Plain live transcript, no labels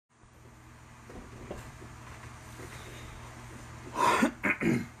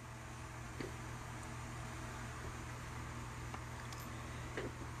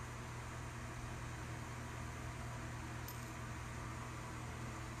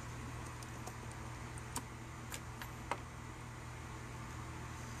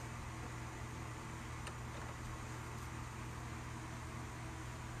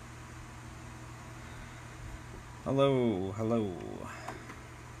Hello, hello.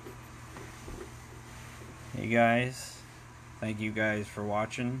 Hey guys, thank you guys for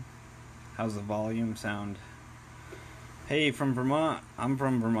watching. How's the volume sound? Hey, from Vermont. I'm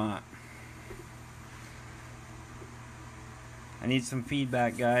from Vermont. I need some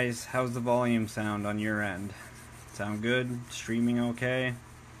feedback, guys. How's the volume sound on your end? Sound good? Streaming okay?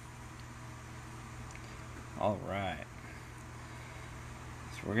 Alright.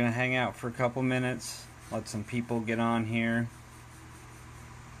 So we're gonna hang out for a couple minutes, let some people get on here.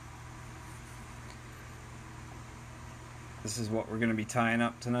 This is what we're going to be tying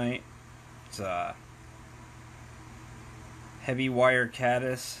up tonight. It's a heavy wire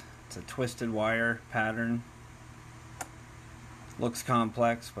caddis. It's a twisted wire pattern. Looks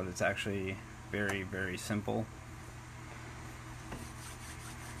complex, but it's actually very, very simple.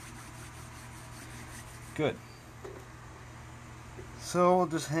 Good. So we'll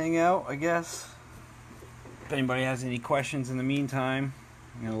just hang out, I guess. If anybody has any questions in the meantime,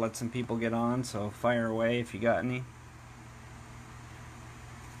 I'm going to let some people get on, so fire away if you got any.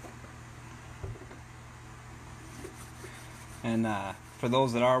 And for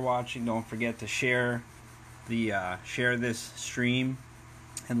those that are watching, don't forget to share this stream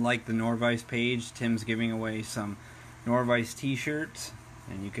and like the Norvise page. Tim's giving away some Norvise t-shirts,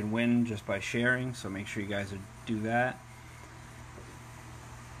 and you can win just by sharing, so make sure you guys do that.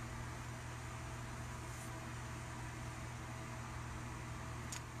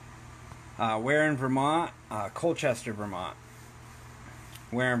 Where in Vermont? Colchester, Vermont.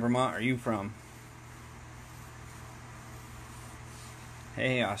 Where in Vermont are you from?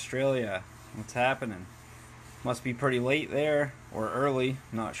 Hey, Australia, what's happening? Must be pretty late there, or early,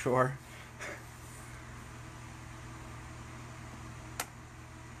 not sure.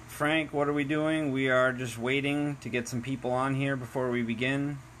 Frank, what are we doing? We are just waiting to get some people on here before we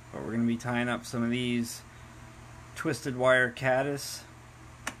begin, but we're going to be tying up some of these twisted wire caddis.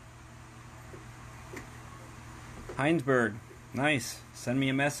 Heinsberg, nice. Send me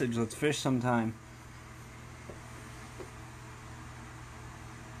a message, let's fish sometime.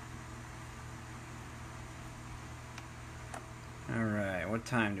 Alright, what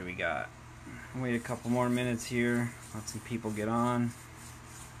time do we got? Wait a couple more minutes here, let some people get on.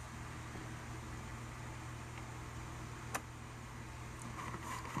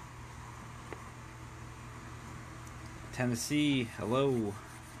 Tennessee, hello.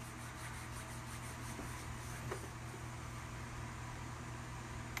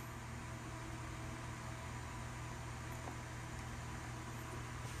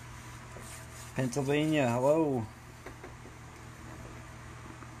 Pennsylvania, hello.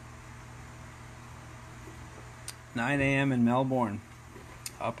 (9 a.m. in Melbourne,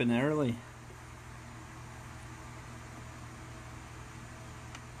 up and early.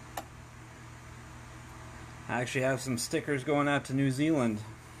 I actually have some stickers going out to New Zealand.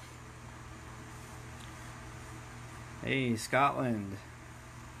 Hey, Scotland.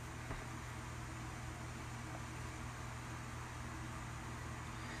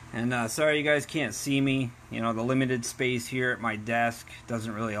 And sorry you guys can't see me. You know, the limited space here at my desk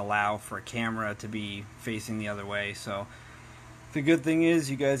doesn't really allow for a camera to be facing the other way. So the good thing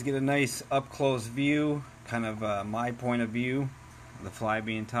is you guys get a nice up-close view, kind of my point of view, the fly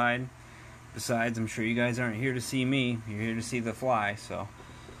being tied. Besides, I'm sure you guys aren't here to see me. You're here to see the fly, so.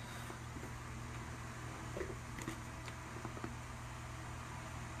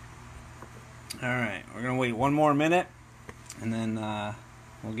 Alright, we're going to wait one more minute, and then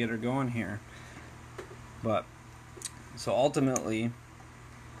we'll get her going here. But, so ultimately,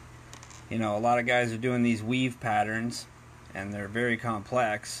 you know, a lot of guys are doing these weave patterns, and they're very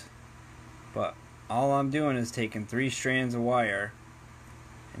complex. But all I'm doing is taking 3 strands of wire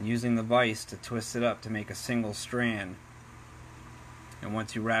and using the vise to twist it up to make a single strand. And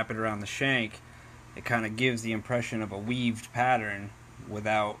once you wrap it around the shank, it kind of gives the impression of a weaved pattern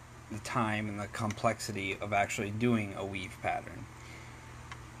without the time and the complexity of actually doing a weave pattern.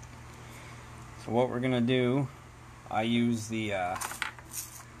 So what we're going to do, I use the,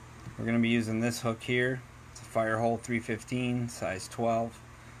 we're going to be using this hook here. It's a Firehole 315, size 12.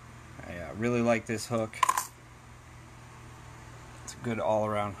 I really like this hook. It's a good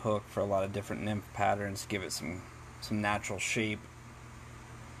all-around hook for a lot of different nymph patterns, give it some natural shape.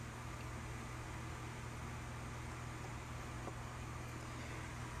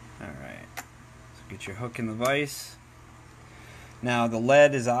 Alright, so get your hook in the vise. Now the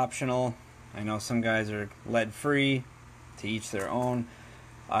lead is optional. I know some guys are lead free, to each their own.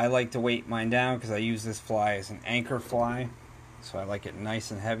 I like to weight mine down because I use this fly as an anchor fly. So I like it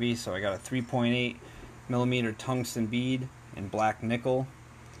nice and heavy. So I got a 3.8 millimeter tungsten bead in black nickel.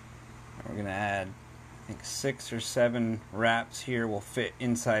 And we're going to add, I think 6 or 7 wraps here will fit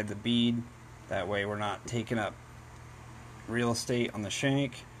inside the bead. That way we're not taking up real estate on the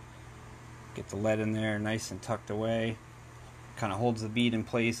shank. Get the lead in there nice and tucked away. Kind of holds the bead in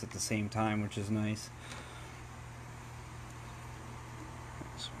place at the same time, which is nice.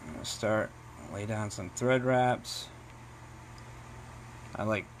 So I'm going to start, lay down some thread wraps. I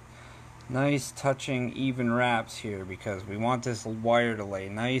like nice touching even wraps here because we want this wire to lay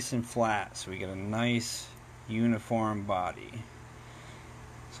nice and flat so we get a nice uniform body.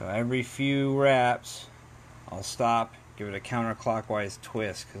 So every few wraps I'll stop, give it a counterclockwise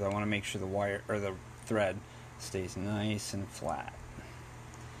twist because I want to make sure the wire or the thread stays nice and flat.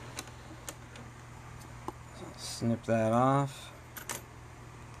 So snip that off.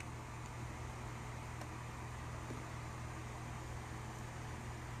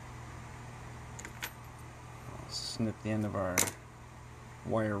 Snip the end of our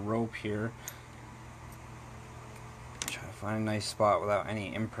wire rope here. Try to find a nice spot without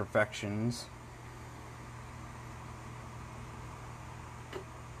any imperfections.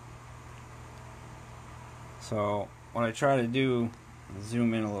 So what I try to do,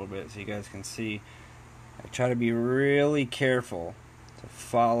 zoom in a little bit so you guys can see, I try to be really careful to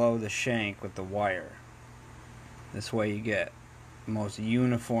follow the shank with the wire. This way you get the most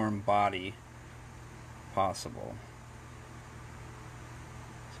uniform body possible.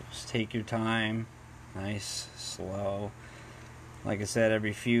 So just take your time, nice, slow. Like I said,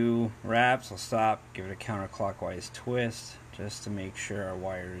 every few wraps I'll stop, give it a counterclockwise twist just to make sure our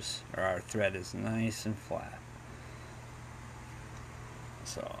wires or our thread is nice and flat.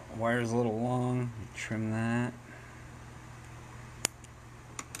 So wire's a little long, trim that.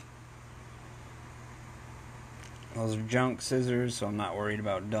 Those are junk scissors, so I'm not worried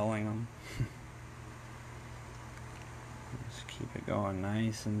about dulling them. Just keep it going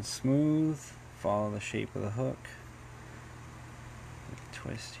nice and smooth. Follow the shape of the hook.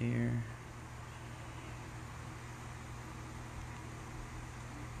 Twist here.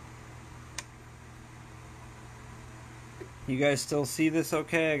 You guys still see this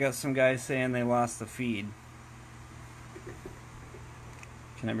okay? I got some guys saying they lost the feed.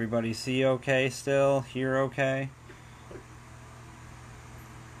 Can everybody see okay still? Hear okay?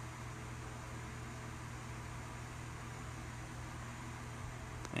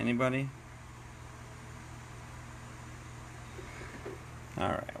 Anybody?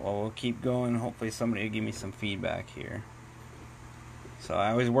 Alright, well, we'll keep going. Hopefully somebody will give me some feedback here. So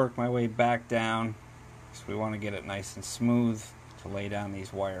I always work my way back down, so we want to get it nice and smooth to lay down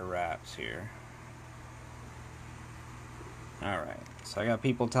these wire wraps here. Alright, so I got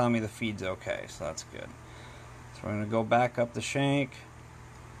people telling me the feed's okay, so that's good. So we're going to go back up the shank.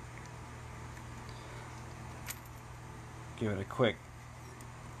 Give it a quick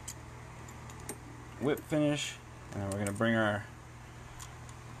whip finish, and then we're going to bring our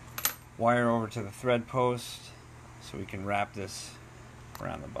wire over to the thread post so we can wrap this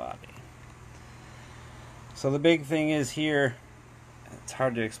around the body. So the big thing is here, it's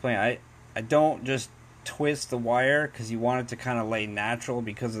hard to explain, I don't just twist the wire because you want it to kind of lay natural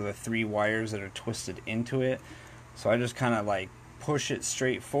because of the 3 wires that are twisted into it. So I just kind of like push it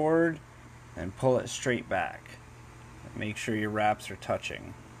straight forward and pull it straight back. Make sure your wraps are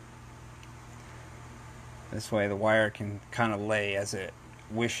touching. This way the wire can kind of lay as it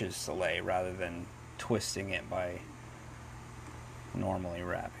wishes to lay rather than twisting it by normally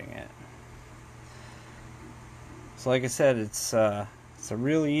wrapping it. So like I said, it's a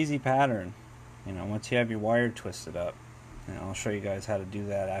really easy pattern. You know, once you have your wire twisted up, and I'll show you guys how to do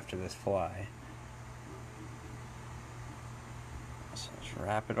that after this fly. So just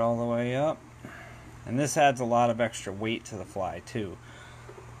wrap it all the way up, and this adds a lot of extra weight to the fly too.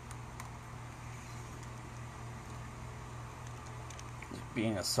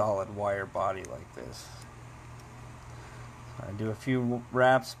 Being a solid wire body like this. So I do a few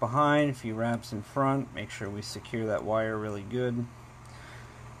wraps behind, a few wraps in front, make sure we secure that wire really good.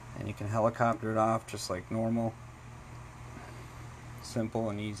 And you can helicopter it off just like normal. Simple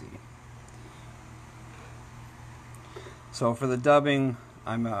and easy. So for the dubbing,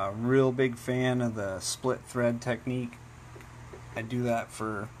 I'm a real big fan of the split thread technique. I do that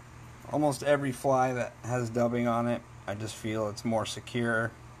for almost every fly that has dubbing on it. I just feel it's more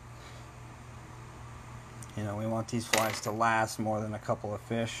secure. You know, we want these flies to last more than a couple of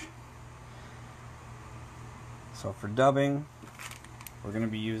fish. So for dubbing, we're going to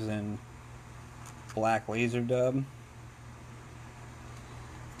be using black laser dub.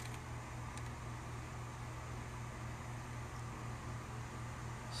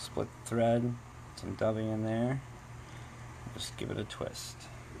 Split thread, some dubbing in there. Just give it a twist.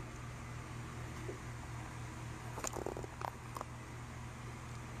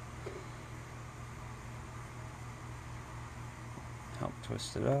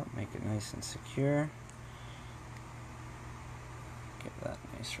 twist it up, make it nice and secure. Get that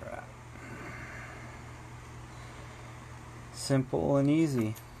nice wrap. Simple and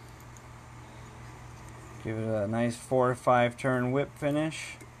easy. Give it a nice 4 or 5 turn whip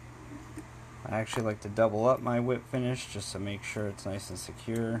finish. I actually like to double up my whip finish just to make sure it's nice and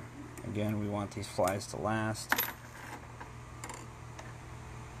secure. Again, we want these flies to last.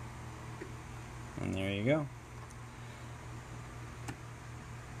 And there you go.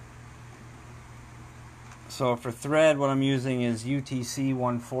 So for thread, what I'm using is UTC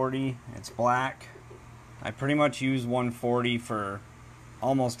 140. It's black. I pretty much use 140 for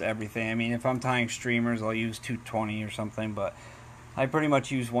almost everything. I mean, if I'm tying streamers, I'll use 220 or something, but I pretty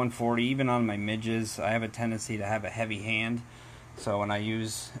much use 140. Even on my midges, I have a tendency to have a heavy hand, so when I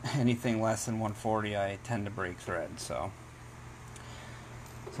use anything less than 140, I tend to break thread. So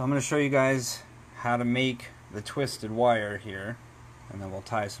I'm going to show you guys how to make the twisted wire here, and then we'll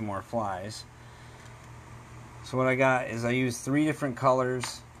tie some more flies. So what I got is I use 3 different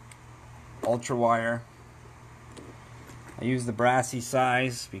colors, ultra wire. I use the brassy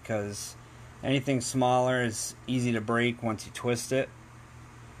size because anything smaller is easy to break once you twist it.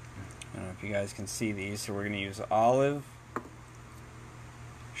 I don't know if you guys can see these, so we're going to use olive,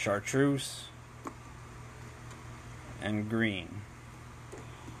 chartreuse, and green.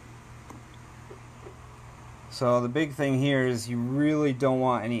 So the big thing here is you really don't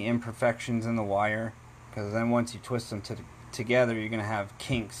want any imperfections in the wire, because then once you twist them together, you're going to have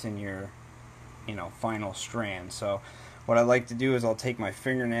kinks in your final strand. So what I like to do is I'll take my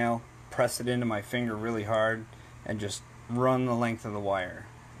fingernail, press it into my finger really hard, and just run the length of the wire.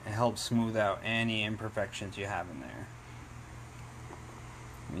 It helps smooth out any imperfections you have in there.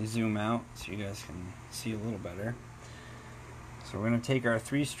 Let me zoom out so you guys can see a little better. So we're going to take our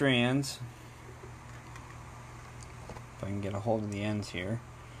 3 strands, if I can get a hold of the ends here.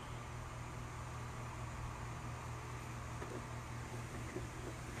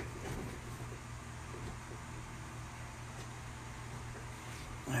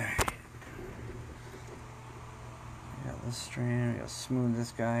 This strand, we gotta smooth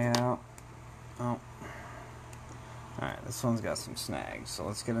this guy out. Oh, alright, this one's got some snags, so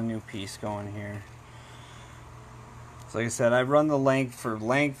let's get a new piece going here. So like I said, I run the length. For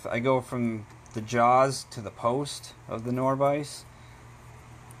length, I go from the jaws to the post of the Norvise.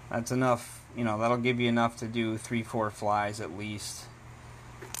 That's enough, that'll give you enough to do 3-4 flies at least,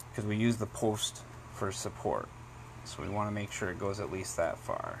 because we use the post for support. So we want to make sure it goes at least that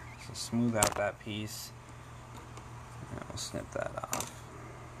far. So smooth out that piece. And we'll snip that off.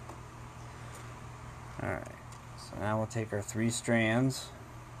 Alright, so now we'll take our 3 strands.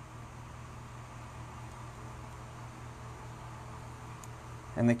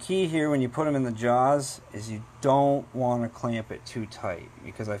 And the key here when you put them in the jaws is you don't want to clamp it too tight,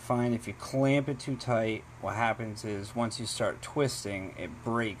 because I find if you clamp it too tight, what happens is once you start twisting, it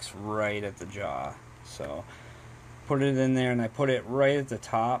breaks right at the jaw. So put it in there, and I put it right at the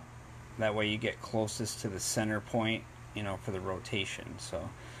top. That way you get closest to the center point, for the rotation. So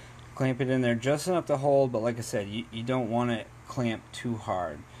clamp it in there just enough to hold, but like I said, you don't want it clamped too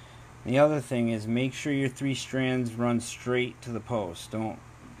hard. The other thing is make sure your 3 strands run straight to the post.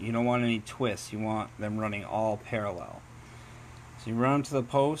 You don't want any twists. You want them running all parallel. So you run them to the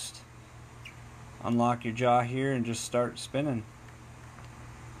post, unlock your jaw here, and just start spinning.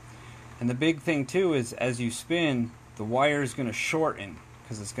 And the big thing too is as you spin, the wire is going to shorten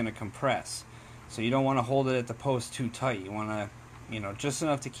because it's going to compress. So you don't want to hold it at the post too tight. You want to, just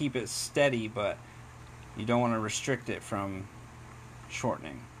enough to keep it steady, but you don't want to restrict it from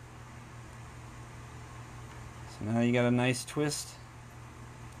shortening. So now you got a nice twist.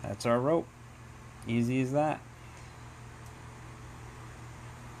 That's our rope. Easy as that.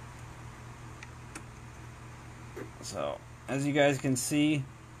 So as you guys can see,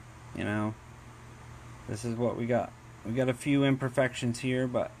 this is what we got. We got a few imperfections here,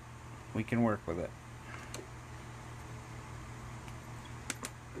 but we can work with it.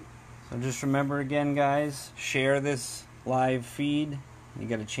 So just remember again, guys, share this live feed. You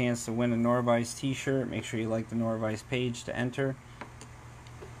get a chance to win a Norvise t-shirt. Make sure you like the Norvise page to enter.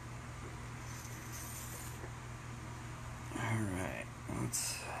 Alright,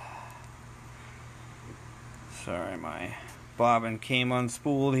 sorry, my bobbin came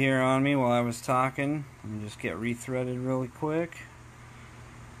unspooled here on me while I was talking. Let me just get rethreaded really quick.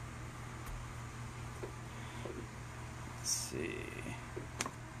 Let's see.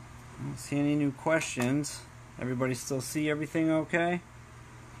 I don't see any new questions. Everybody still see everything okay?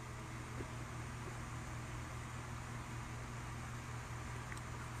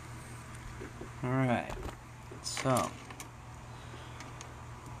 Alright, so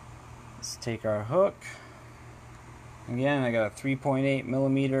Let's take our hook. Again, I got a 3.8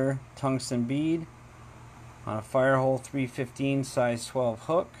 millimeter tungsten bead on a Firehole 315 size 12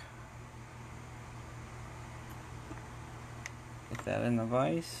 hook. Get that in the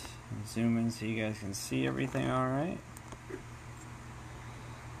vise. Zoom in so you guys can see everything alright.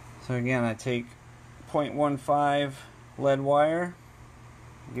 So again, I take 0.15 lead wire,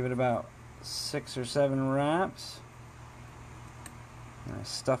 give it about 6 or 7 wraps, and I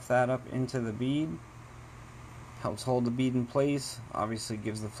stuff that up into the bead. Helps hold the bead in place, obviously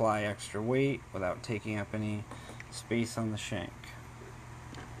gives the fly extra weight without taking up any space on the shank.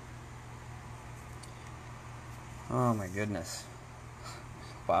 Oh my goodness.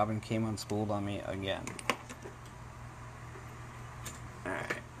 Bobbin came unspooled on me again.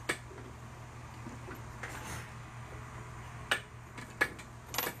 Alright.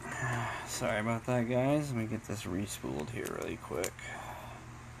 Sorry about that, guys. Let me get this re-spooled here really quick.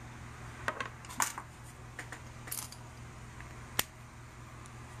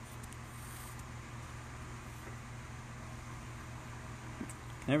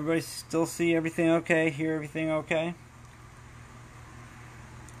 Everybody still see everything okay? Hear everything okay?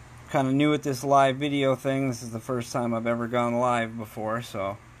 Kind of new at this live video thing. This is the first time I've ever gone live before,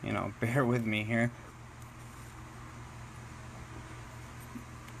 so, you know, bear with me here.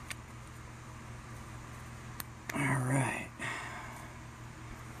 Alright.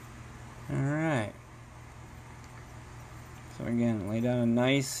 Alright. So again, lay down a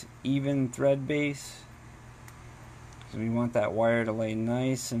nice, even thread base. So we want that wire to lay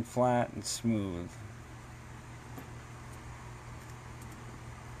nice and flat and smooth.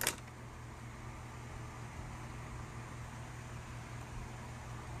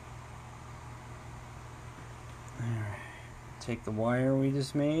 Alright. Take the wire we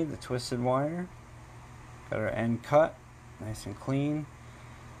just made, the twisted wire. Got our end cut, nice and clean.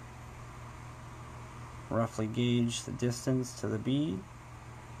 Roughly gauge the distance to the bead.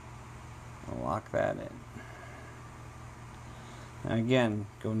 I'll lock that in. Now again,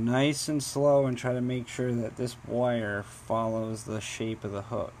 go nice and slow and try to make sure that this wire follows the shape of the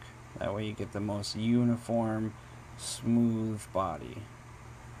hook. That way you get the most uniform, smooth body.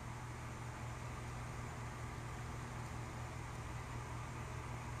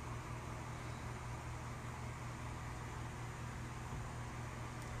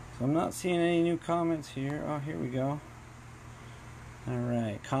 So I'm not seeing any new comments here. Oh, here we go.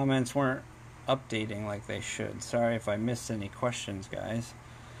 Alright, comments weren't updating like they should. Sorry if I missed any questions, guys.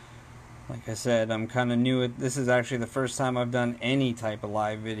 Like I said, I'm kind of new at this. Is actually the first time I've done any type of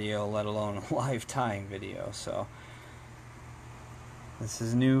live video, let alone a live tying video, so this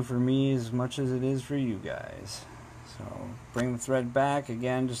is new for me as much as it is for you guys. So bring the thread back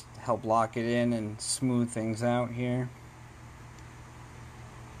again, just help lock it in and smooth things out here.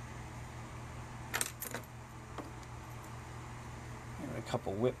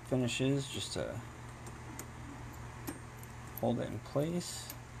 Couple whip finishes just to hold it in place.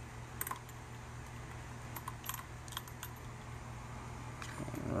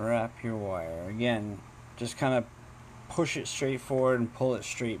 And wrap your wire. Again, just kind of push it straight forward and pull it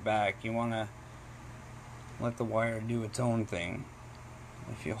straight back. You want to let the wire do its own thing.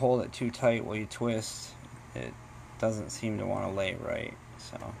 If you hold it too tight while you twist, it doesn't seem to want to lay right.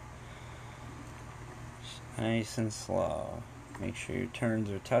 So just nice and slow. Make sure your turns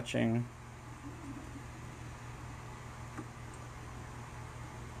are touching.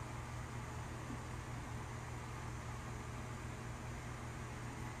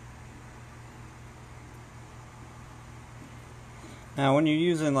 Now when you're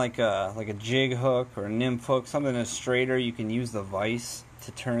using like a jig hook or a nymph hook, something that's straighter, you can use the vise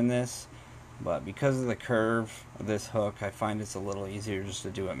to turn this. But because of the curve of this hook, I find it's a little easier just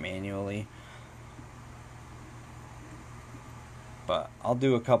to do it manually. But I'll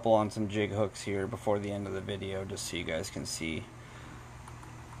do a couple on some jig hooks here before the end of the video just so you guys can see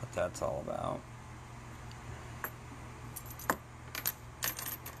what that's all about.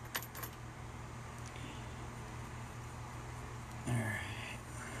 Alright,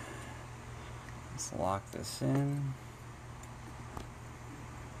 let's lock this in.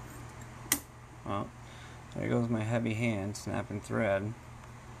 Well, there goes my heavy hand snapping thread.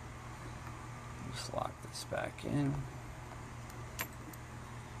 Just lock this back in.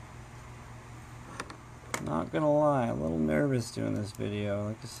 Not gonna lie, a little nervous doing this video.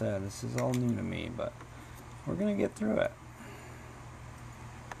 Like I said, this is all new to me, but we're gonna get through it.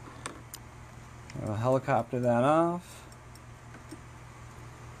 I'll helicopter that off.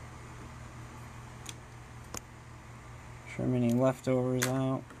 Trim any leftovers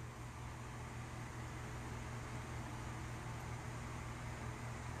out.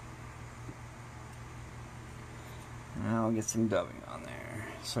 we'll get some dubbing on there.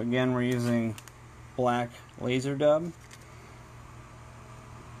 So again, we're using black laser dub.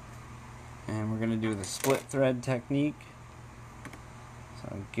 And we're going to do the split thread technique.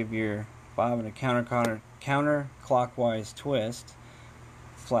 So give your bobbin a counterclockwise twist.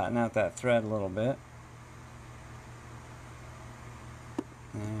 Flatten out that thread a little bit.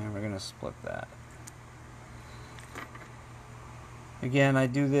 And we're going to split that. Again, I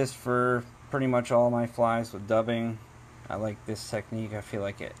do this for pretty much all my flies with dubbing. I like this technique. I feel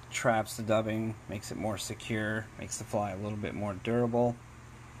like it traps the dubbing, makes it more secure, makes the fly a little bit more durable.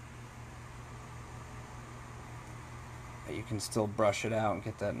 But you can still brush it out and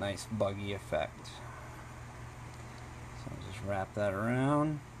get that nice buggy effect. So just wrap that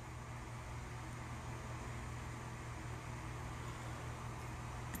around.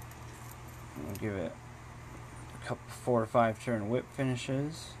 And give it a couple 4 or 5 turn whip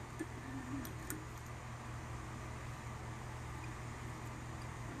finishes.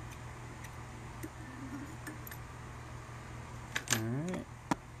 Alright,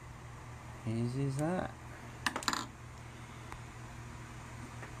 easy as that.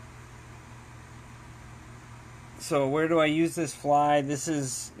 So where do I use this fly? This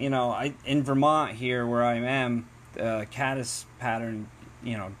is, in Vermont here where I am, the caddis pattern,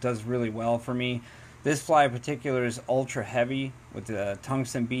 does really well for me. This fly in particular is ultra heavy with the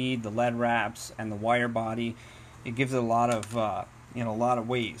tungsten bead, the lead wraps, and the wire body. It gives it a lot of, a lot of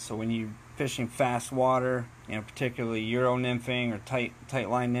weight. So when you're fishing fast water, particularly Euro nymphing or tight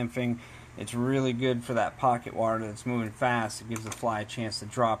line nymphing, it's really good for that pocket water that's moving fast. It gives the fly a chance to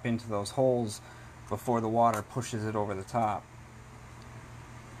drop into those holes before the water pushes it over the top.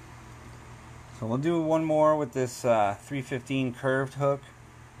 So we'll do one more with this 315 curved hook,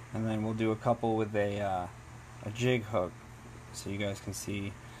 and then we'll do a couple with a jig hook, so you guys can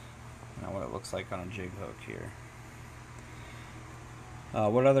see what it looks like on a jig hook here.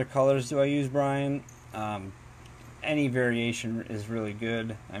 What other colors do I use, Brian? Any variation is really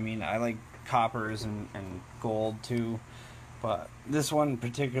good. I mean, I like coppers and gold too. But this one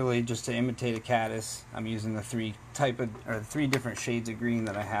particularly, just to imitate a caddis, I'm using the 3 different shades of green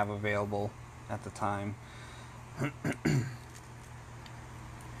that I have available at the time.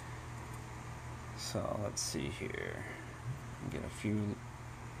 So let's see here. Get a few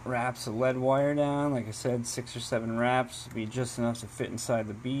wraps of lead wire down. Like I said, 6 or 7 wraps will be just enough to fit inside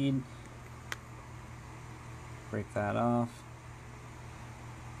the bead. Break that off.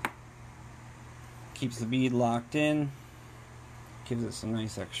 Keeps the bead locked in. Gives it some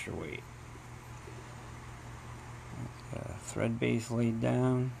nice extra weight. Got a thread base laid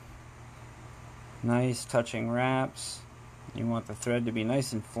down. Nice touching wraps. You want the thread to be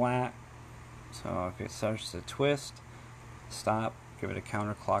nice and flat. So if it starts to twist, stop, give it a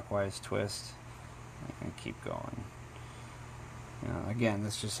counterclockwise twist, and keep going. Again,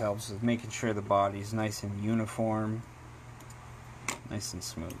 this just helps with making sure the body's nice and uniform, nice and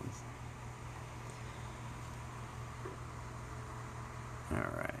smooth.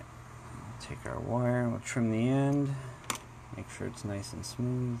 Alright, we'll take our wire, we'll trim the end, make sure it's nice and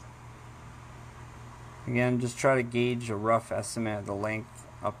smooth. Again, just try to gauge a rough estimate of the length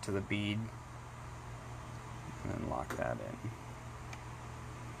up to the bead, and then lock that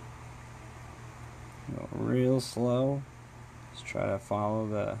in. Go real slow, just try to follow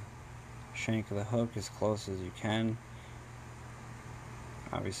the shank of the hook as close as you can.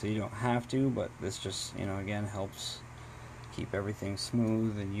 Obviously you don't have to, but this just, again, helps keep everything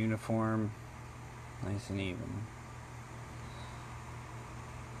smooth and uniform, nice and even.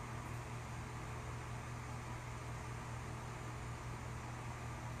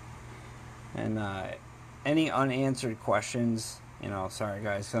 And any unanswered questions, sorry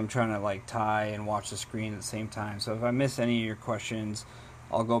guys, I'm trying to tie and watch the screen at the same time. So if I miss any of your questions,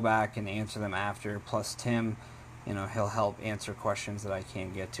 I'll go back and answer them after. Plus Tim, he'll help answer questions that I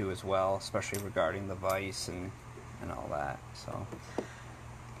can't get to as well, especially regarding the vise and all that. So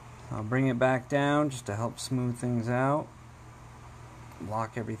I'll bring it back down just to help smooth things out.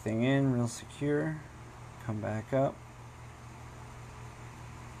 Lock everything in real secure. Come back up.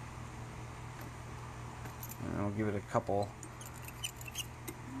 And I'll give it a couple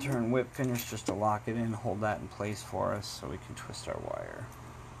turn whip finish just to lock it in, hold that in place for us so we can twist our wire.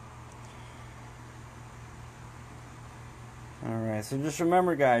 Alright, so just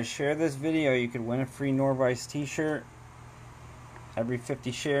remember guys, share this video. You could win a free Norvise t-shirt. Every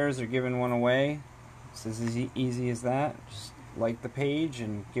 50 shares are giving one away. It's as easy as that. Just like the page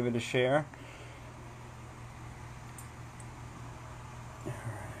and give it a share. Alright,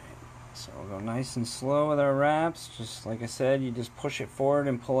 so we'll go nice and slow with our wraps. Just like I said, you just push it forward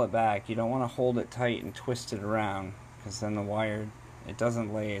and pull it back. You don't want to hold it tight and twist it around. because then the wire, it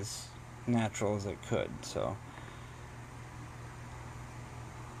doesn't lay as natural as it could. So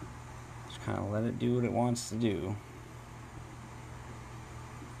just kind of let it do what it wants to do.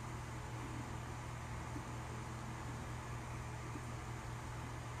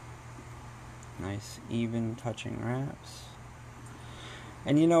 Nice even touching wraps.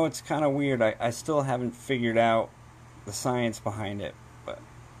 And you know, it's kind of weird, I still haven't figured out the science behind it, but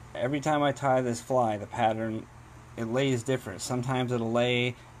every time I tie this fly, the pattern, it lays different. Sometimes it'll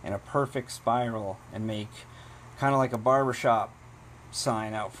lay in a perfect spiral and make kind of like a barbershop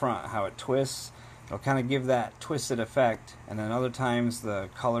sign out front, how it twists. It'll kind of give that twisted effect, and then other times the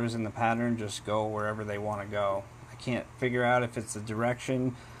colors in the pattern just go wherever they want to go. I can't figure out if it's the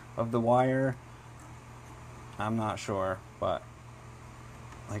direction of the wire. I'm not sure, but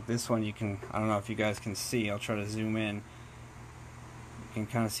like this one, you can, I don't know if you guys can see, I'll try to zoom in. You can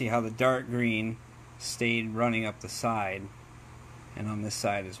kind of see how the dark green stayed running up the side and on this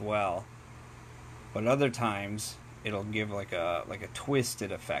side as well. But other times it'll give like a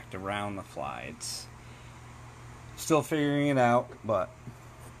twisted effect around the fly. It's still figuring it out, but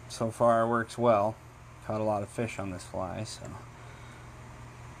so far it works well. Caught a lot of fish on this fly, so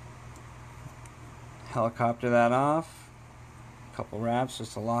helicopter that off, a couple wraps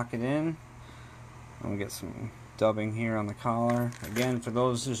just to lock it in, and we'll get some dubbing here on the collar. Again, for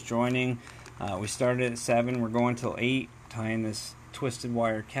those just joining, we started at 7, we're going till 8, tying this twisted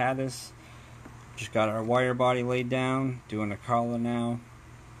wire caddis. Just got our wire body laid down, doing the collar now.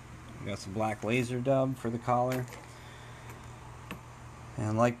 We got some black laser dub for the collar.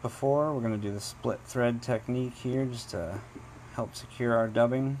 And like before, we're going to do the split thread technique here just to help secure our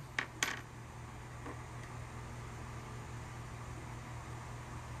dubbing.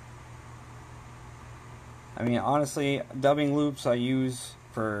 I mean, honestly, dubbing loops I use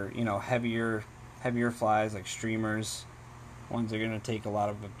for, you know, heavier flies like streamers, ones that are going to take a lot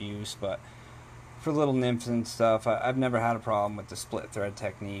of abuse, but for little nymphs and stuff, I've never had a problem with the split thread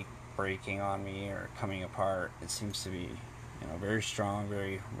technique breaking on me or coming apart. It seems to be, you know, very strong,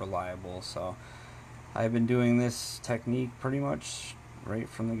 very reliable. So I've been doing this technique pretty much right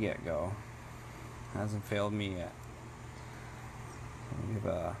from the get-go. Hasn't failed me yet. We have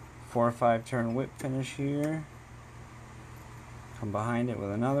a 4 or 5 turn whip finish here. Come behind it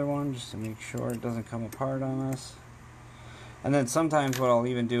with another one just to make sure it doesn't come apart on us. And then sometimes what I'll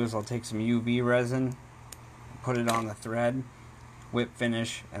even do is I'll take some UV resin, put it on the thread, whip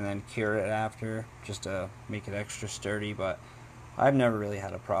finish, and then cure it after just to make it extra sturdy. But I've never really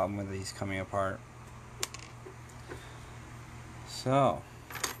had a problem with these coming apart. So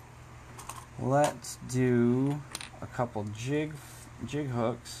let's do a couple jig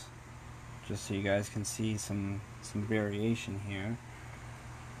hooks just so you guys can see some variation here.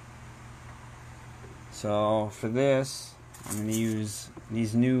 So for this, I'm going to use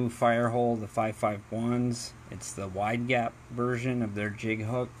these new Firehole, the 551s. It's the wide gap version of their jig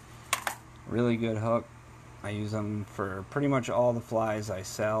hook. Really good hook. I use them for pretty much all the flies I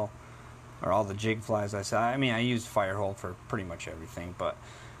sell, or all the jig flies I sell. I mean, I use Firehole for pretty much everything, but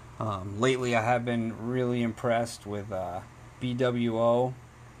lately I have been really impressed with BWO,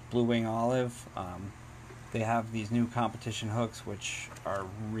 Blue Wing Olive. They have these new competition hooks which are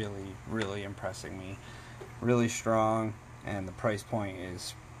really impressing me. Really strong, and the price point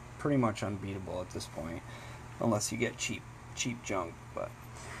is pretty much unbeatable at this point, unless you get cheap junk. But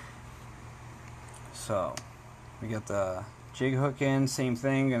so we got the jig hook in, same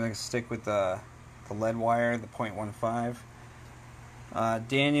thing. Gonna stick with the lead wire, the 0.15.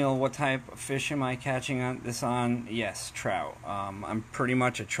 Daniel, what type of fish am I catching on this on? Yes, trout. I'm pretty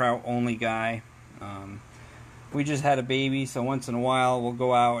much a trout only guy. We just had a baby, so once in a while we'll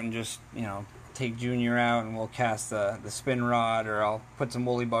go out and just, you know, take Junior out and we'll cast the spin rod, or I'll put some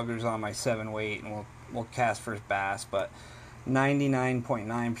woolly buggers on my 7 weight and we'll cast for bass. But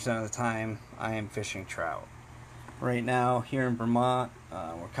 99.9% of the time I am fishing trout. Right now here in Vermont,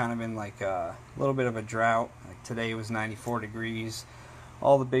 we're kind of in like a little bit of a drought. Like today was 94 degrees.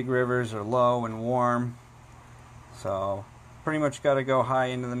 All the big rivers are low and warm, so pretty much got to go high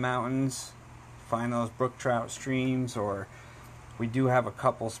into the mountains, find those brook trout streams, or we do have a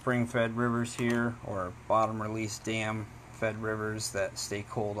couple spring-fed rivers here, or bottom-release dam-fed rivers that stay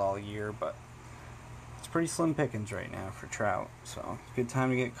cold all year, but it's pretty slim pickings right now for trout, so it's a good time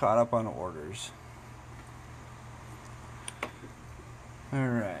to get caught up on orders.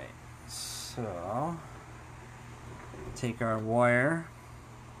 Alright, so take our wire.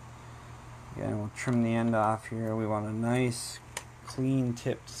 Again, we'll trim the end off here. We want a nice, clean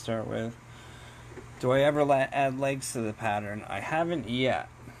tip to start with. Do I ever add legs to the pattern? I haven't yet.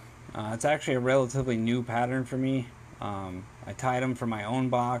 It's actually a relatively new pattern for me. I tied them for my own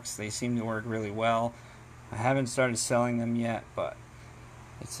box. They seem to work really well. I haven't started selling them yet, but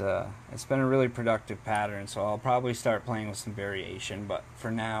it's been a really productive pattern, so I'll probably start playing with some variation, but for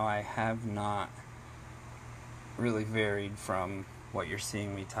now I have not really varied from what you're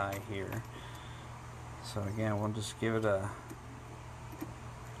seeing me tie here. So again, we'll just give it a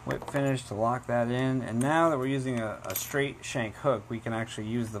whip finish to lock that in, and now that we're using a straight shank hook, we can actually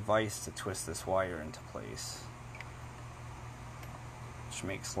use the vise to twist this wire into place, which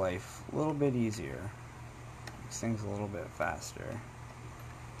makes life a little bit easier, makes things a little bit faster.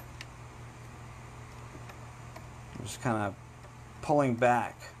 I'm just kind of pulling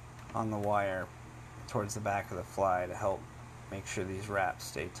back on the wire towards the back of the fly to help make sure these wraps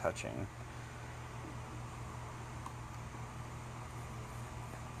stay touching.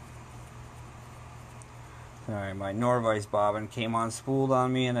 Alright, my Nor-vise bobbin came unspooled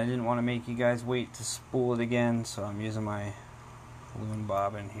on me, and I didn't want to make you guys wait to spool it again, so I'm using my loon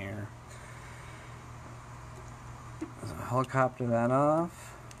bobbin here. So helicopter that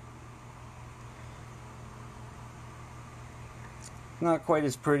off. Not quite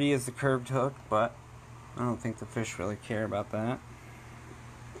as pretty as the curved hook, but I don't think the fish really care about that.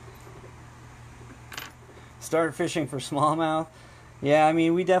 Start fishing for smallmouth. Yeah, I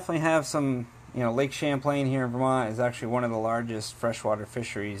mean, we definitely have some, Lake Champlain here in Vermont is actually one of the largest freshwater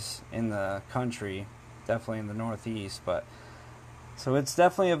fisheries in the country, definitely in the Northeast, but so it's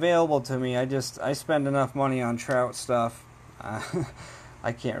definitely available to me. I spend enough money on trout stuff.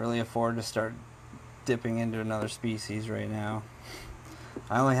 I can't really afford to start dipping into another species right now.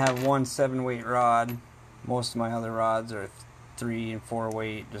 I only have one 7-weight rod. Most of my other rods are 3 and 4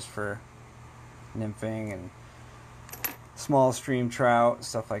 weight, just for nymphing and small stream trout,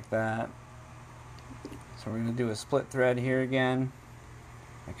 stuff like that. So we're going to do a split thread here again.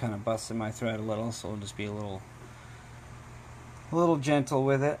 I kind of busted my thread a little, so we'll just be a little gentle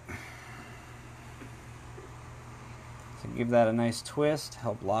with it. So give that a nice twist,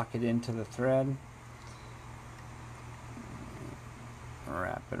 help lock it into the thread.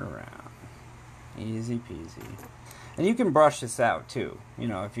 Wrap it around. Easy peasy. And you can brush this out too.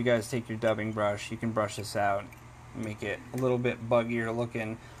 If you guys take your dubbing brush, you can brush this out, make it a little bit buggier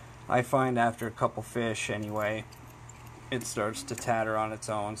looking. I find after a couple fish anyway, it starts to tatter on its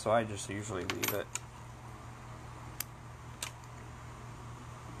own, so I just usually leave it.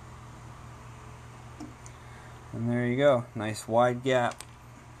 And there you go. Nice wide gap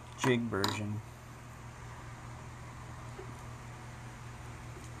jig version.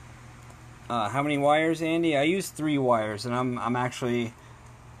 How many wires, Andy? I use 3 wires, and I'm actually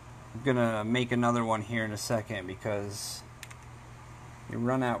gonna make another one here in a second because you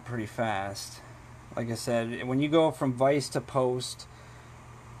run out pretty fast. Like I said, when you go from vise to post,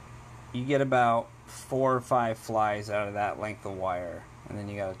 you get about 4 or 5 flies out of that length of wire, and then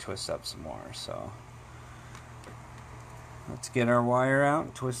you gotta twist up some more. So let's get our wire out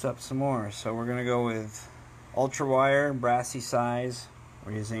and twist up some more. So we're gonna go with ultra wire, brassy size.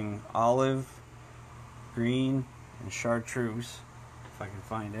 We're using olive, green, and chartreuse, if I can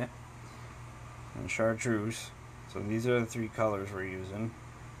find it, and chartreuse. So these are the 3 colors we're using.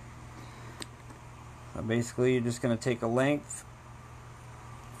 So basically you're just going to take a length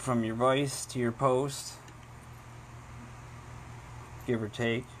from your vise to your post, give or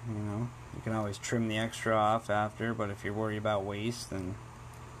take. You can always trim the extra off after, but if you're worried about waste, then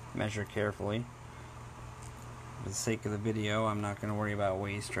measure carefully. For the sake of the video, I'm not going to worry about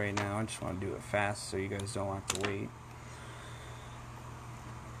waste right now. I just want to do it fast so you guys don't have to wait.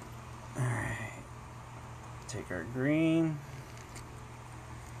 Alright. Take our green.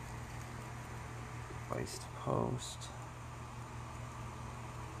 Vise to post.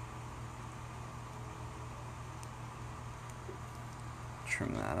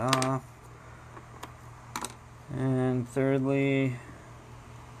 Trim that off. And thirdly,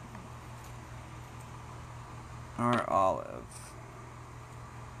 our olive.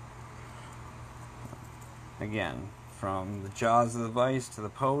 Again, from the jaws of the vise to the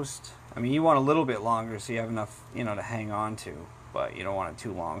post. I mean, you want a little bit longer so you have enough, to hang on to, but you don't want it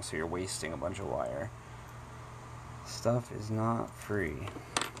too long so you're wasting a bunch of wire. Stuff is not free.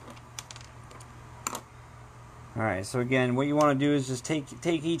 Alright, so again, what you want to do is just take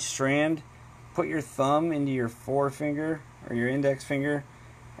each strand, put your thumb into your forefinger or your index finger,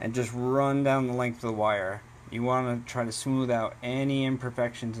 and just run down the length of the wire. You want to try to smooth out any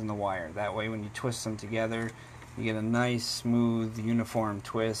imperfections in the wire. That way when you twist them together, you get a nice, smooth, uniform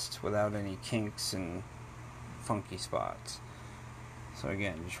twist without any kinks and funky spots. So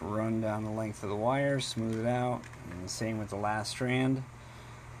again, just run down the length of the wire, smooth it out, and the same with the last strand.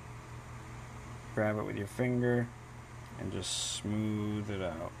 Grab it with your finger, and just smooth it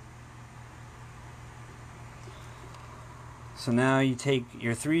out. So now you take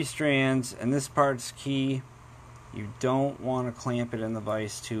your 3 strands, and this part's key. You don't want to clamp it in the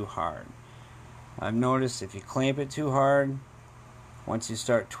vise too hard. I've noticed if you clamp it too hard, once you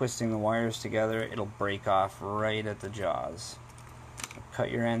start twisting the wires together, it'll break off right at the jaws. So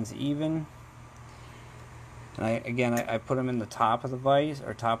cut your ends even. And I put them in the top of the vise,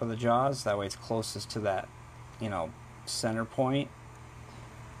 or top of the jaws, that way it's closest to that, center point.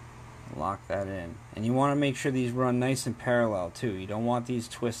 Lock that in. And you want to make sure these run nice and parallel too. You don't want these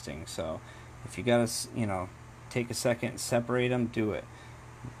twisting. So if you gotta, take a second and separate them, do it.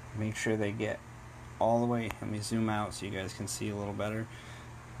 Make sure they get all the way. Let me zoom out so you guys can see a little better.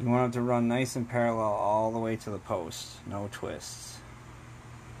 You want them to run nice and parallel all the way to the post. No twists.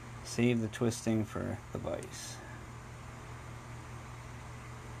 Save the twisting for the vise.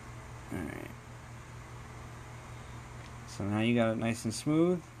 Alright. So now you got it nice and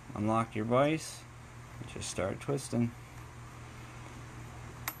smooth. Unlock your vise and just start twisting.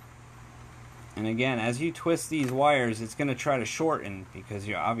 And again, as you twist these wires, it's going to try to shorten because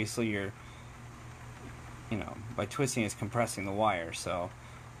you're by twisting it's compressing the wire. So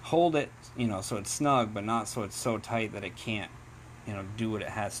hold it, so it's snug, but not so it's so tight that it can't, do what it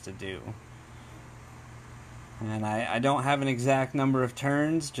has to do. And I don't have an exact number of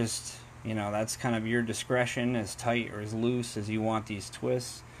turns, just, that's kind of your discretion, as tight or as loose as you want these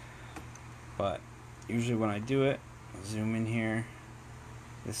twists. But usually when I do it, I'll zoom in here,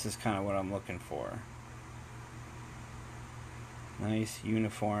 this is kind of what I'm looking for. Nice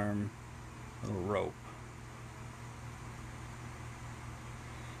uniform little rope.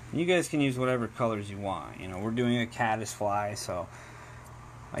 And you guys can use whatever colors you want. We're doing a caddis fly, so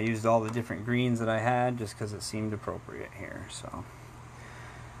I used all the different greens that I had just because it seemed appropriate here. So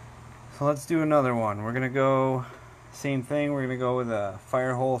let's do another one. We're gonna go same thing. We're gonna go with a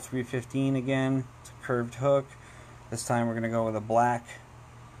Firehole 315 again. It's a curved hook. This time we're gonna go with a black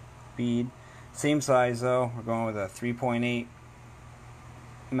bead. Same size though. We're going with a 3.8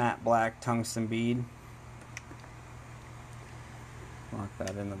 matte black tungsten bead. Lock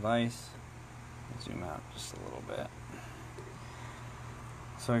that in the vise. Zoom out just a little bit.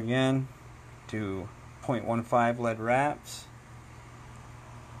 So again, do 0.15 lead wraps.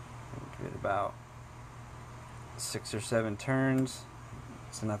 Give it about 6 or 7 turns.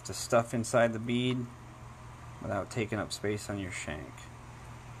 It's enough to stuff inside the bead without taking up space on your shank.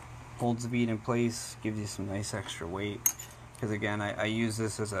 Holds the bead in place, gives you some nice extra weight. Because again, I use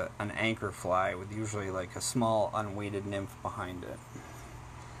this as an anchor fly with usually like a small unweighted nymph behind it.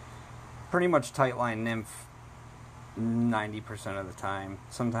 Pretty much tight line nymph 90% of the time.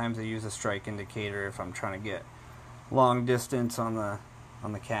 Sometimes I use a strike indicator if I'm trying to get long distance on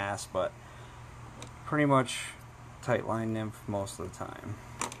the cast, but pretty much tight line nymph most of the time.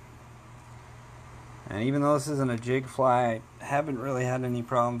 And even though this isn't a jig fly, I haven't really had any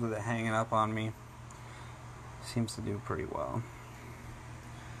problems with it hanging up on me. Seems to do pretty well.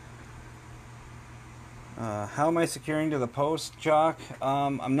 How am I securing to the post, Jock?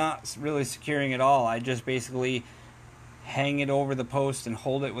 I'm not really securing at all. I just basically hang it over the post and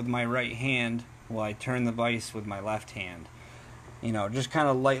hold it with my right hand while I turn the vise with my left hand. Just kind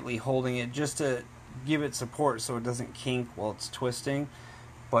of lightly holding it just to give it support so it doesn't kink while it's twisting.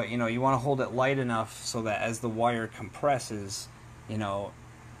 But you want to hold it light enough so that as the wire compresses,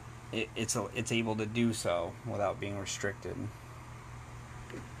 it's able to do so without being restricted.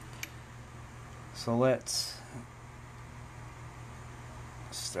 So let's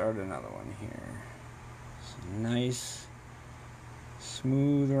start another one here. Some nice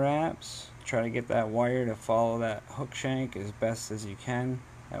smooth wraps. Try to get that wire to follow that hook shank as best as you can.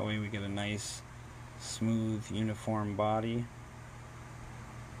 That way we get a nice smooth uniform body.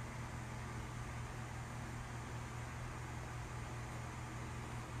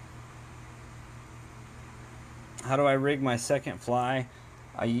 How do I rig my second fly?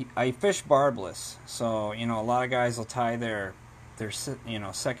 I fish barbless, so a lot of guys will tie their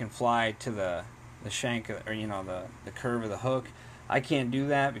second fly to the shank or the curve of the hook. I can't do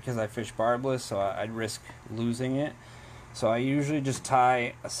that because I fish barbless, so I'd risk losing it. So I usually just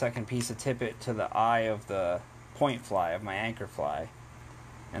tie a second piece of tippet to the eye of the point fly of my anchor fly,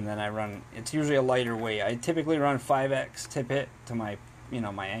 and then I run. It's usually a lighter weight. I typically run 5x tippet to my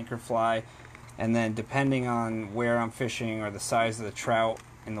my anchor fly. And then depending on where I'm fishing or the size of the trout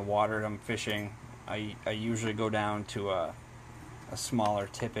in the water I'm fishing, I usually go down to a smaller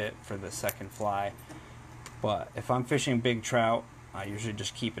tippet for the second fly. But if I'm fishing big trout, I usually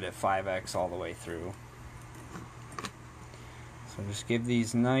just keep it at 5x all the way through. So just give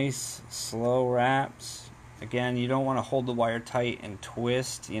these nice slow wraps Again, you don't want to hold the wire tight and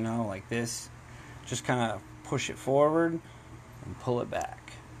twist, you know, like this. Just kind of push it forward and pull it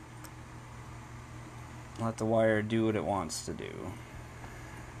back. Let the wire do what it wants to do.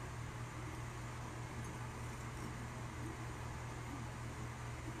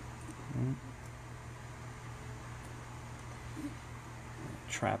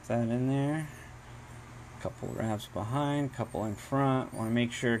 Trap that in there. Couple wraps behind, couple in front. Want to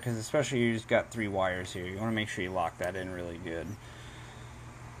make sure, because especially you just got 3 wires here, you want to make sure you lock that in really good.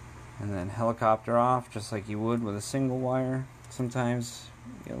 And then helicopter off just like you would with a single wire. Sometimes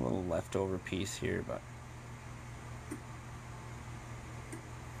you get a little leftover piece here, but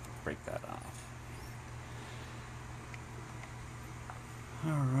break that off.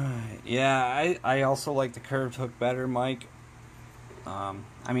 Alright, yeah, I also like the curved hook better, Mike.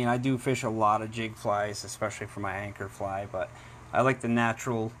 I mean, I do fish a lot of jig flies, especially for my anchor fly, but I like the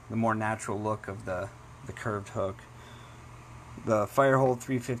more natural look of the curved hook. The Firehold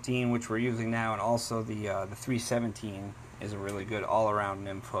 315, which we're using now, and also the 317 is a really good all-around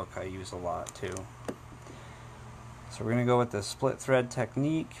nymph hook I use a lot too. So we're going to go with the split thread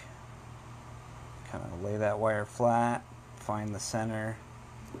technique. Kind of lay that wire flat, find the center,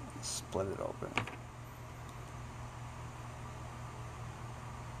 split it open.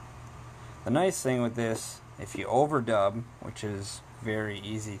 The nice thing with this, if you overdub, which is very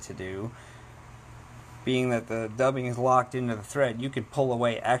easy to do, being that the dubbing is locked into the thread, you could pull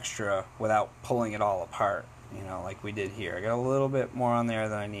away extra without pulling it all apart, you know, like we did here. I got a little bit more on there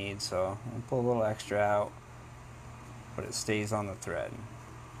than I need, so I'll pull a little extra out, but it stays on the thread.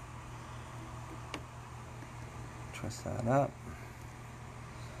 Twist that up.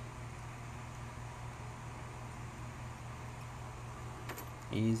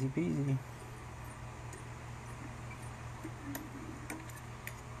 Easy peasy.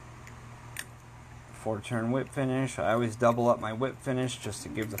 Four-turn whip finish. I always double up my whip finish just to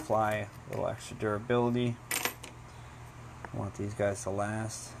give the fly a little extra durability. I want these guys to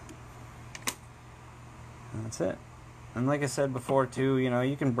last. And that's it. And like I said before too, you know,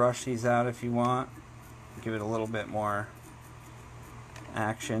 you can brush these out if you want. Give it a little bit more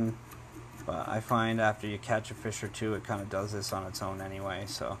action. But I find after you catch a fish or two, it kind of does this on its own anyway,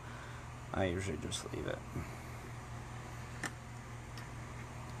 so I usually just leave it.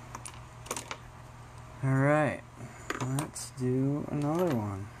 Alright, let's do another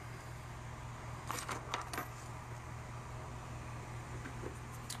one.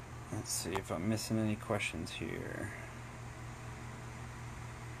 Let's see if I'm missing any questions here.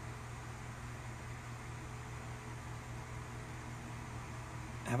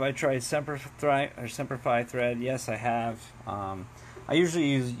 Have I tried Semperfi thread? Yes, I have. I usually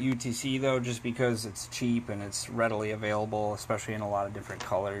use UTC though, just because it's cheap and it's readily available, especially in a lot of different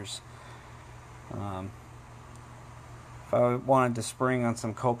colors. If I wanted to spring on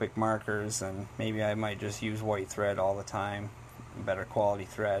some Copic markers, then maybe I might just use white thread all the time, better quality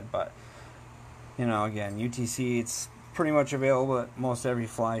thread. But you know, again, UTC, it's pretty much available at most every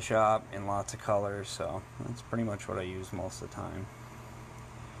fly shop in lots of colors, so that's pretty much what I use most of the time.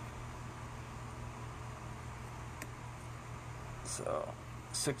 So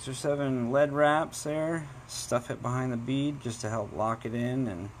 6 or 7 lead wraps there, stuff it behind the bead just to help lock it in,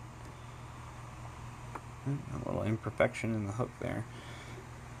 and a little imperfection in the hook there,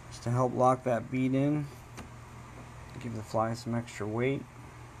 just to help lock that bead in, give the fly some extra weight.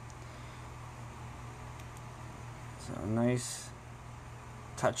 So nice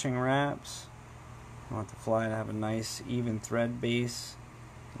touching wraps. I want the fly to have a nice even thread base,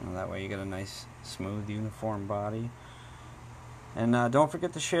 you know, that way you get a nice smooth uniform body. And don't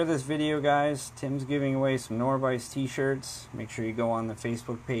forget to share this video, guys. Tim's giving away some Norvise t-shirts. Make sure you go on the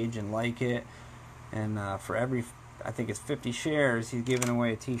Facebook page and like it. And for every, I think it's 50 shares, he's giving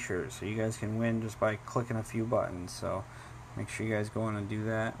away a t-shirt. So you guys can win just by clicking a few buttons. So make sure you guys go on and do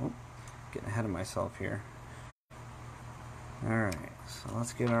that. Oop, getting ahead of myself here. Alright, so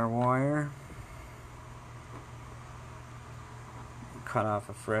let's get our wire. Cut off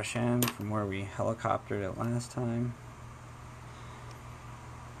a fresh end from where we helicoptered it last time.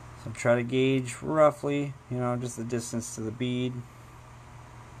 So try to gauge roughly, you know, just the distance to the bead.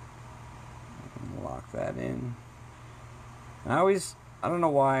 And lock that in. And I don't know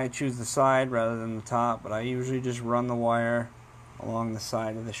why I choose the side rather than the top, but I usually just run the wire along the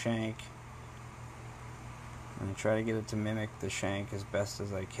side of the shank. And I try to get it to mimic the shank as best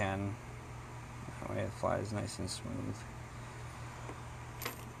as I can. That way it flies nice and smooth.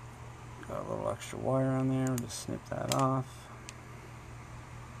 Got a little extra wire on there, we'll just snip that off.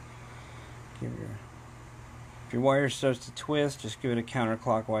 If your wire starts to twist, just give it a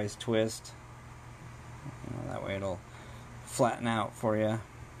counterclockwise twist. That way it'll flatten out for you.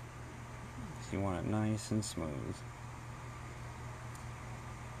 So you want it nice and smooth.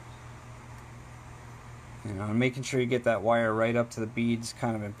 And making sure you get that wire right up to the beads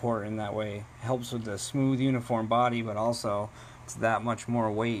kind of important. That way it helps with the smooth uniform body, but also it's that much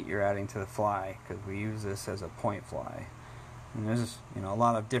more weight you're adding to the fly, because we use this as a point fly. And there's a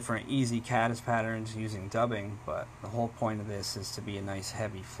lot of different easy caddis patterns using dubbing, but the whole point of this is to be a nice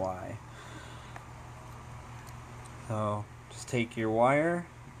heavy fly. So just take your wire,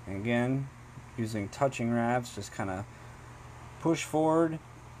 and again, using touching wraps, just kind of push forward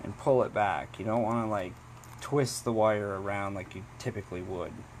and pull it back. You don't want to like twist the wire around like you typically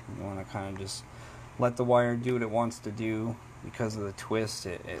would. You want to kind of just let the wire do what it wants to do. Because of the twist,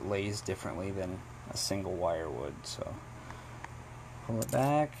 it lays differently than a single wire would. So pull it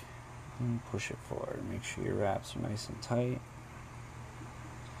back and push it forward. Make sure your wraps are nice and tight.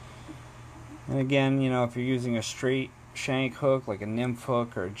 And again, if you're using a straight shank hook like a nymph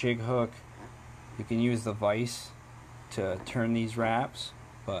hook or a jig hook, you can use the vise to turn these wraps,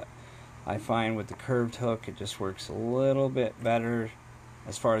 but I find with the curved hook it just works a little bit better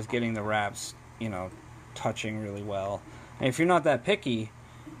as far as getting the wraps touching really well. And if you're not that picky,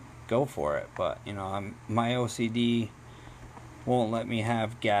 go for it, but my OCD won't let me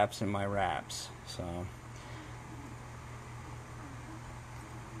have gaps in my wraps, so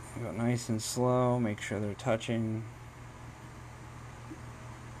go nice and slow, make sure they're touching.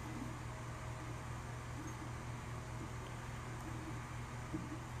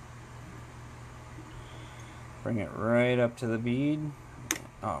 Bring it right up to the bead.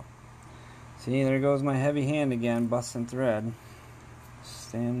 Oh, see, there goes my heavy hand again, busting thread.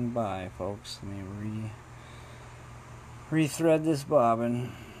 Stand by, folks. Let me re-thread this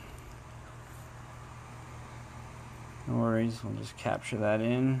bobbin. No worries, we'll just capture that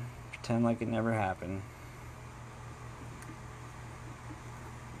in, pretend like it never happened.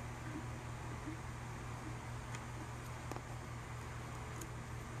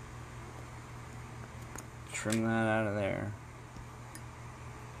 Trim that out of there.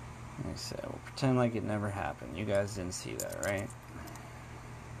 Like I said, we'll pretend like it never happened. You guys didn't see that, right?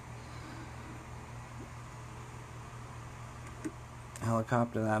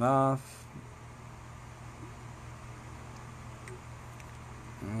 Helicopter that off.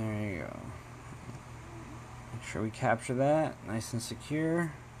 And there you go. Make sure we capture that nice and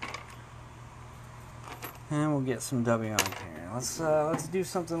secure. And we'll get some dubbing on here. Let's do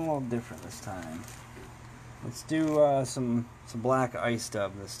something a little different this time. Let's do some black ice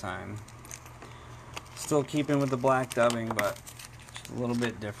dub this time. Still keeping with the black dubbing, but just a little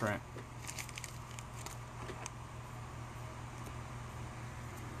bit different.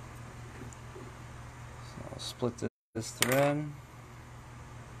 So I'll split this thread.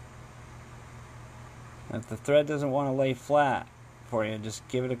 If the thread doesn't want to lay flat for you, just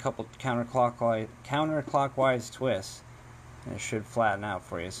give it a couple counterclockwise twists, and it should flatten out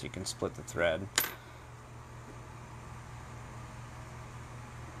for you so you can split the thread.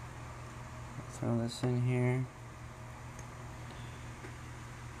 Throw this in here.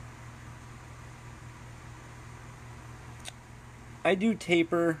 I do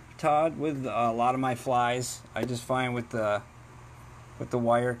taper, Todd, with a lot of my flies. I just find with the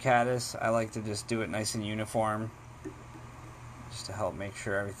wire caddis, I like to just do it nice and uniform, just to help make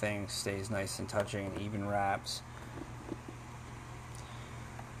sure everything stays nice and touching and even wraps.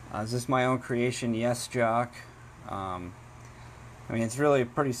 Is this my own creation? Yes, Jock. I mean, it's really a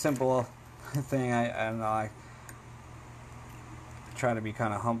pretty simple thing. I don't know. I try to be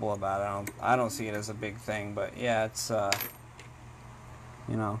kind of humble about it. I don't see it as a big thing, but yeah, it's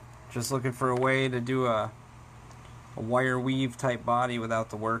just looking for a way to do a wire weave type body without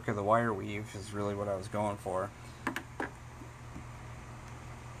the work of the wire weave is really what I was going for.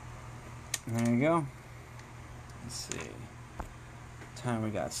 There you go. Let's see. Time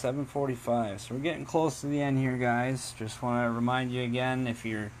we got 7:45, so we're getting close to the end here, guys. Just want to remind you again, if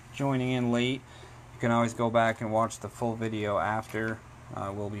you're joining in late, you can always go back and watch the full video after.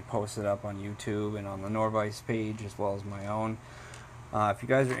 Will be posted up on YouTube and on the Norvise page as well as my own. If you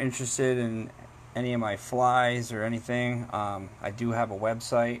guys are interested in any of my flies or anything, I do have a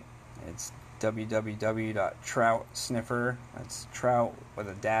website. It's www.troutsniffer. That's trout with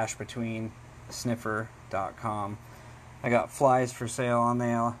a dash between, sniffer.com. I got flies for sale on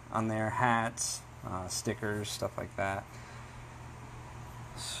there, hats, stickers, stuff like that.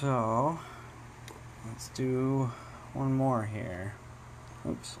 So let's do one more here.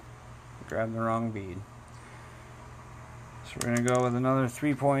 Oops, grabbed the wrong bead. So we're gonna go with another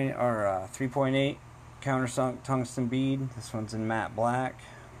 3.8 countersunk tungsten bead. This one's in matte black.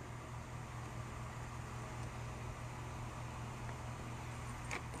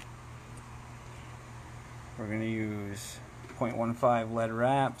 we're going to use 0.15 lead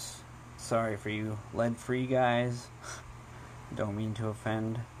wraps. Sorry for you lead-free guys. Don't mean to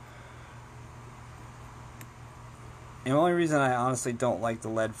offend. The only reason I honestly don't like the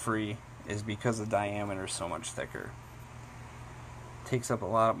lead-free is because the diameter is so much thicker. It takes up a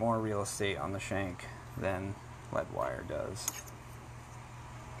lot more real estate on the shank than lead wire does.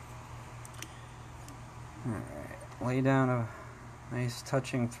 Alright, lay down a nice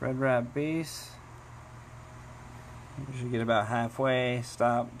touching thread wrap base. Usually get about halfway,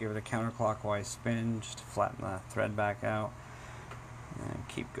 stop, give it a counterclockwise spin just to flatten the thread back out, and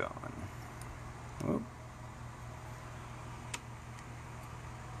keep going. Whoop.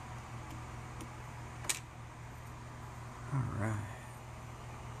 Alright,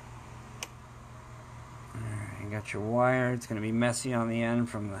 you got your wire. It's going to be messy on the end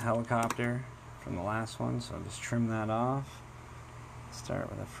from the helicopter, from the last one, so just trim that off.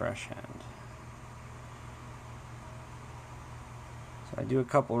 Start with a fresh end. So I do a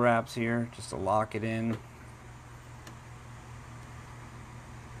couple wraps here just to lock it in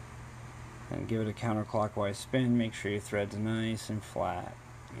and give it a counterclockwise spin. Make sure your thread's nice and flat,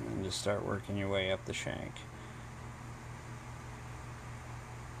 and then just start working your way up the shank.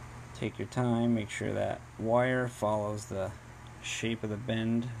 Take your time, make sure that wire follows the shape of the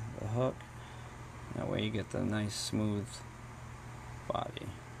bend of the hook. That way you get the nice smooth body.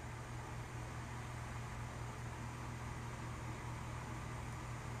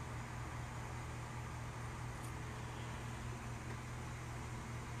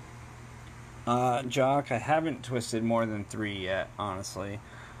 Jock, I haven't twisted more than 3 yet, honestly.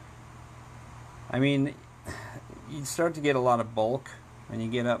 I mean, you start to get a lot of bulk when you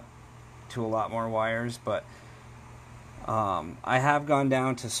get up to a lot more wires, but I have gone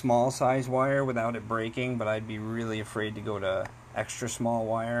down to small size wire without it breaking, but I'd be really afraid to go to extra small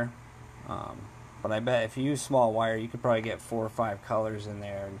wire. But I bet if you use small wire, you could probably get 4 or 5 colors in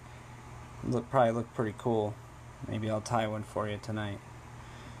there and probably look pretty cool. Maybe I'll tie one for you tonight.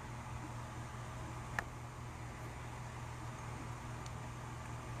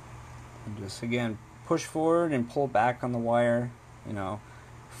 And just again, push forward and pull back on the wire, you know,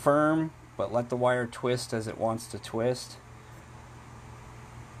 firm, but let the wire twist as it wants to twist.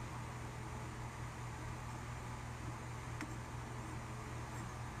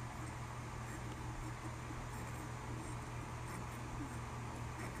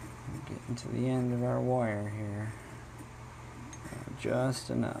 Getting to the end of our wire here. Just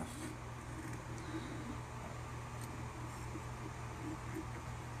enough.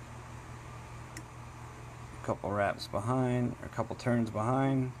 A couple wraps behind, or a couple turns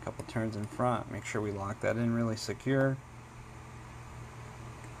behind, a couple turns in front. Make sure we lock that in really secure.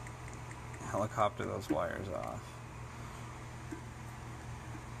 Helicopter those wires off.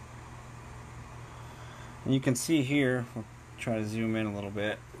 And you can see here, we'll try to zoom in a little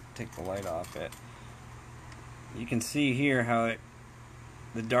bit, take the light off it. You can see here how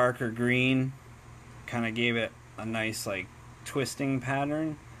the darker green kind of gave it a nice like twisting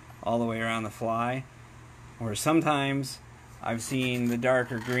pattern all the way around the fly. Or sometimes I've seen the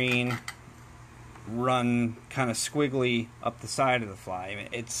darker green run kind of squiggly up the side of the fly. I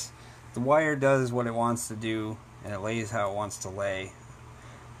mean, the wire does what it wants to do, and it lays how it wants to lay.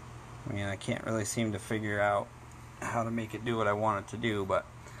 I mean, I can't really seem to figure out how to make it do what I want it to do, but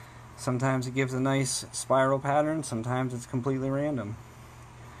sometimes it gives a nice spiral pattern, sometimes it's completely random.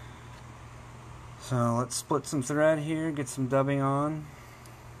 So let's split some thread here, get some dubbing on.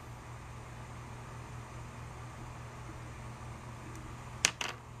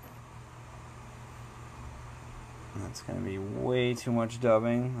 That's going to be way too much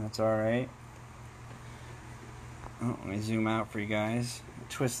dubbing. That's alright. Oh, let me zoom out for you guys.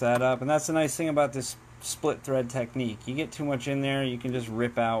 Twist that up. And that's the nice thing about this split thread technique. You get too much in there, you can just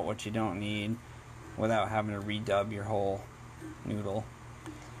rip out what you don't need without having to redub your whole noodle.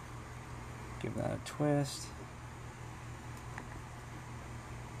 Give that a twist.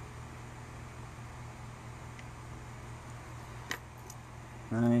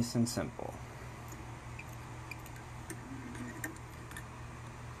 Nice and simple.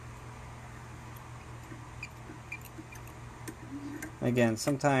 Again,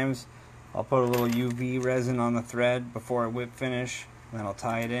 sometimes I'll put a little UV resin on the thread before I whip finish, then I'll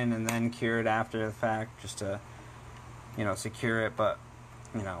tie it in and then cure it after the fact just to, you know, secure it. But,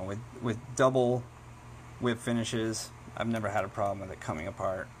 you know, with double whip finishes, I've never had a problem with it coming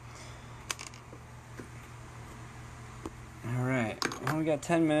apart. Alright, well, we got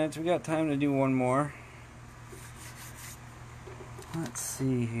 10 minutes. We got time to do one more. Let's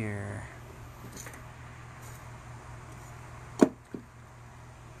see here.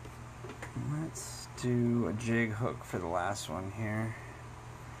 Let's do a jig hook for the last one here.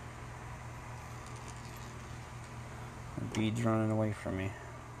 The bead's running away from me.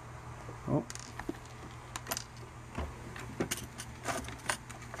 Oh.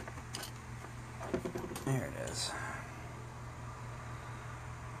 There it is.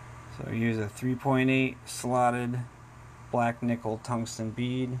 So use a 3.8 slotted black nickel tungsten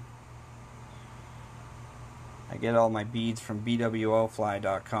bead. I get all my beads from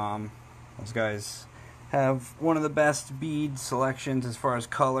bwofly.com. Those guys have one of the best bead selections as far as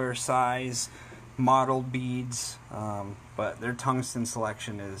color, size, modeled beads, but their tungsten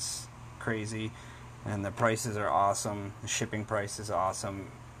selection is crazy, and the prices are awesome. The shipping price is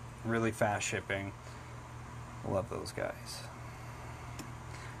awesome. Really fast shipping. Love those guys.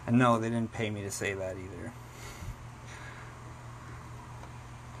 And no, they didn't pay me to say that either.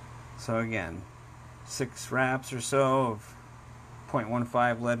 So again, 6 wraps or so of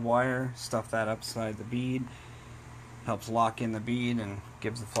 0.15 lead wire. Stuff that upside the bead. Helps lock in the bead and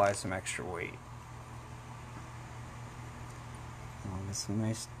gives the fly some extra weight. I'll get some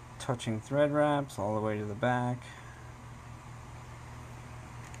nice touching thread wraps all the way to the back.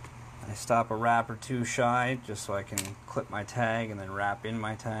 I stop a wrap or two shy just so I can clip my tag and then wrap in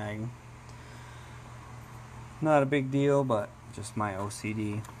my tag. Not a big deal, but just my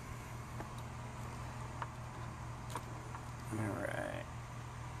OCD. Alright.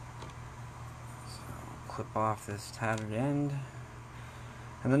 So clip off this tattered end.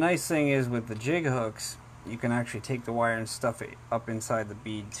 And the nice thing is with the jig hooks, you can actually take the wire and stuff it up inside the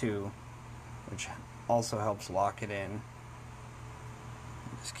bead too, which also helps lock it in.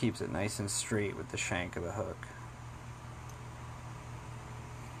 Just keeps it nice and straight with the shank of the hook.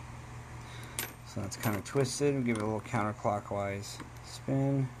 So that's kind of twisted. We'll give it a little counterclockwise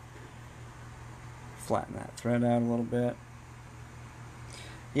spin. Flatten that thread out a little bit.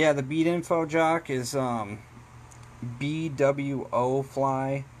 Yeah, the bead info, Jock, is bwofly.com.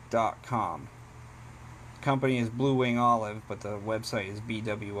 The company is Blue Wing Olive, but the website is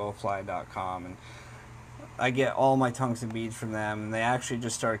bwofly.com, and I get all my tungsten beads from them. And they actually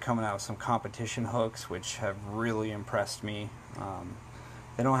just started coming out with some competition hooks, which have really impressed me.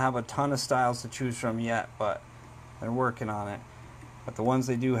 They don't have a ton of styles to choose from yet, but they're working on it. But the ones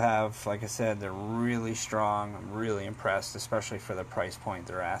they do have, like I said, they're really strong. I'm really impressed, especially for the price point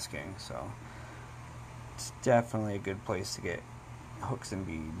they're asking. So it's definitely a good place to get hooks and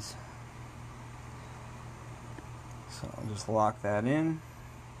beads. So I'll just lock that in.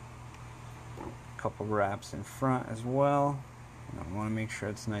 A couple wraps in front as well. I want to make sure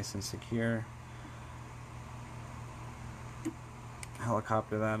it's nice and secure.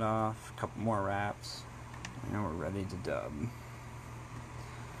 Helicopter that off. A couple more wraps. And we're ready to dub.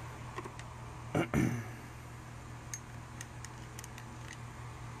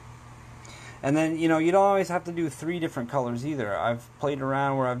 And then, you know, you don't always have to do 3 different colors either. I've played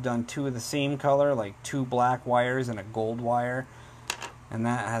around where I've done 2 of the same color, like 2 black wires and a gold wire, and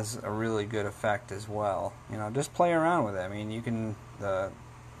that has a really good effect as well. You know, just play around with it. I mean, you can,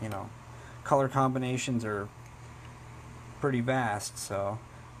 you know, color combinations are pretty vast, so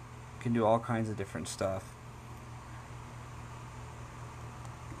you can do all kinds of different stuff.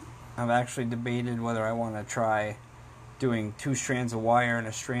 I've actually debated whether I want to try doing 2 strands of wire and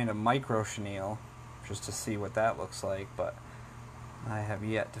a strand of micro chenille just to see what that looks like, but I have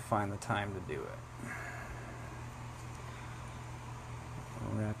yet to find the time to do it.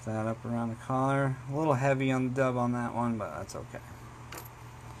 I'll wrap that up around the collar. A little heavy on the dub on that one, but that's okay.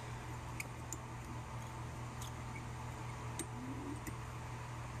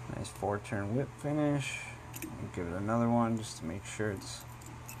 Nice 4-turn whip finish. I'll give it another one just to make sure it's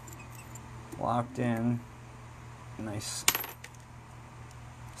locked in. Nice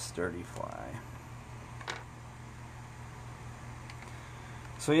sturdy fly.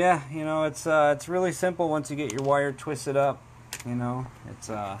 So yeah, you know, it's really simple once you get your wire twisted up. You know, it's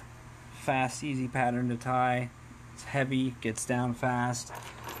a fast, easy pattern to tie. It's heavy, gets down fast.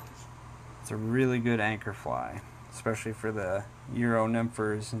 It's a really good anchor fly, especially for the Euro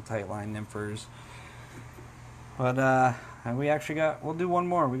nymphers and tightline nymphers. But we actually we'll do one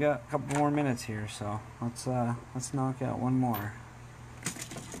more. We got a couple more minutes here, so let's knock out one more.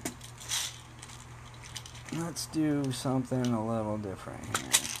 Let's do something a little different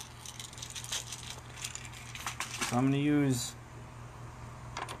here. So I'm going to use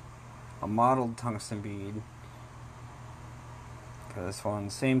a mottled tungsten bead for this one.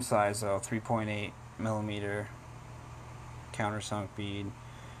 Same size though, 3.8 millimeter countersunk bead.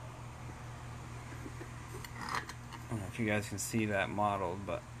 I don't know if you guys can see that mottled,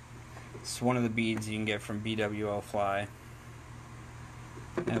 but it's one of the beads you can get from BWO Fly.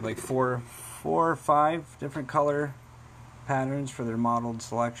 They have like four or five different color patterns for their mottled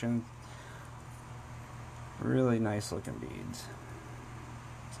selection. Really nice looking beads.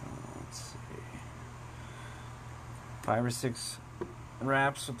 So let's see. 5 or 6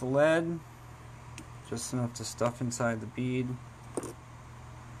 wraps with the lead. Just enough to stuff inside the bead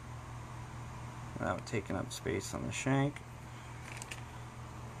without taking up space on the shank.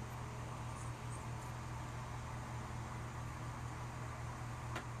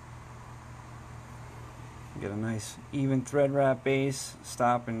 Get a nice even thread wrap base.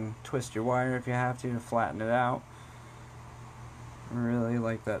 Stop and twist your wire if you have to flatten it out. I really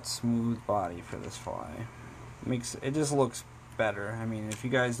like that smooth body for this fly. It just looks better. I mean, if you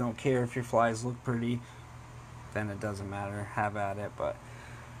guys don't care if your flies look pretty, then it doesn't matter. Have at it. But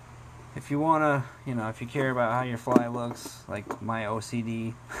if you wanna, if you care about how your fly looks, like my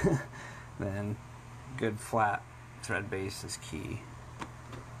OCD, then good flat thread base is key.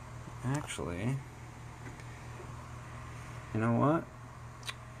 Actually, you know what?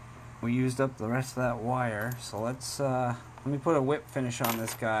 We used up the rest of that wire, so let me put a whip finish on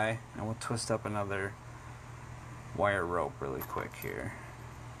this guy, and we'll twist up another wire rope really quick here.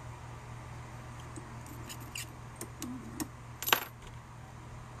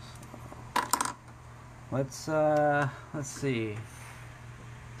 So, let's see.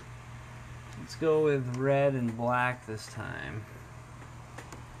 Let's go with red and black this time.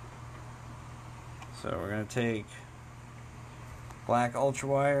 So we're gonna take black ultra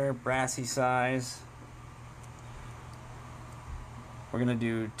wire, brassy size. We're going to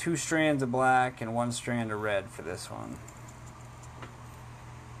do 2 strands of black and 1 strand of red for this one.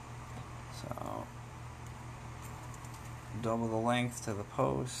 So, double the length to the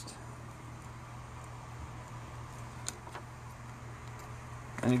post.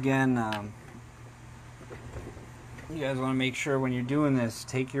 And again, you guys want to make sure when you're doing this,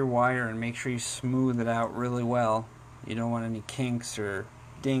 take your wire and make sure you smooth it out really well. You don't want any kinks or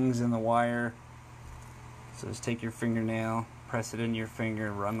dings in the wire. So just take your fingernail, press it into your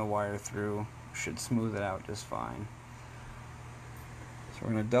finger, run the wire through. Should smooth it out just fine. So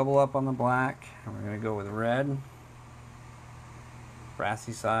we're going to double up on the black, and we're going to go with red,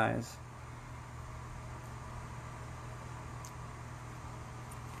 brassy size.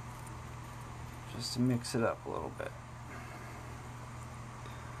 Just to mix it up a little bit.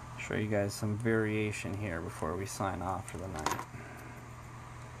 Show you guys some variation here before we sign off for the night.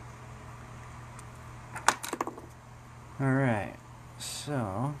 Alright,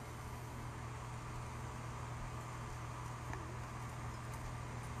 so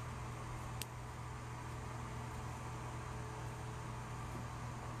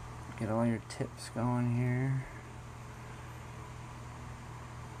get all your tips going here.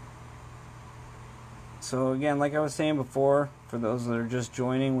 So again, like I was saying before, for those that are just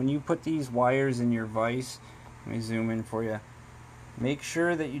joining, when you put these wires in your vise, let me zoom in for you, make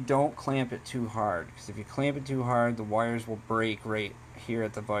sure that you don't clamp it too hard, because if you clamp it too hard, the wires will break right here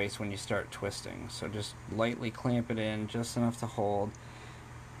at the vise when you start twisting. So just lightly clamp it in, just enough to hold,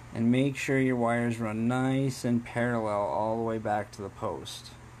 and make sure your wires run nice and parallel all the way back to the post.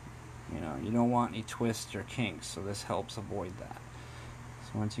 You don't want any twists or kinks, so this helps avoid that.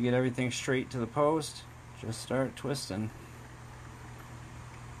 So once you get everything straight to the post, just start twisting.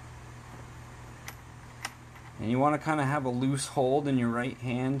 And you want to kind of have a loose hold in your right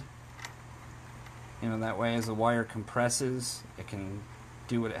hand. That way as the wire compresses, it can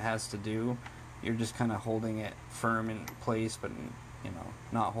do what it has to do. You're just kind of holding it firm in place, but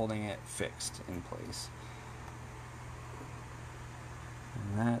not holding it fixed in place.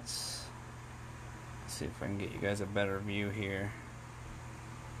 And let's see if I can get you guys a better view here.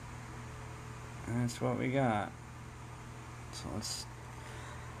 That's what we got. So let's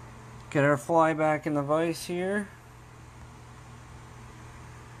get our fly back in the vise here.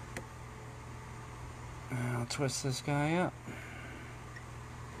 And I'll twist this guy up.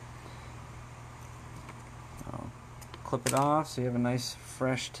 I'll clip it off so you have a nice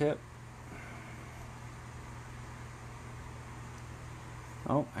fresh tip.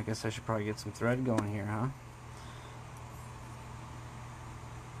 Oh, I guess I should probably get some thread going here, huh?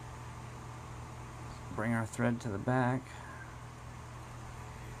 Bring our thread to the back.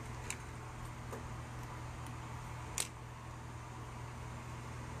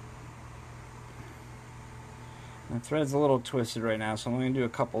 The thread's a little twisted right now, so I'm going to do a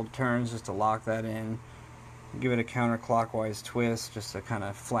couple of turns just to lock that in. Give it a counterclockwise twist just to kind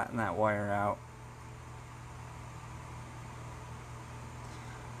of flatten that wire out.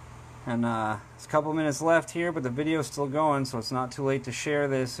 And there's a couple minutes left here, but the video's still going, so it's not too late to share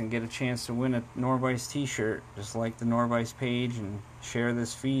this and get a chance to win a Norvise t-shirt. Just like the Norvise page and share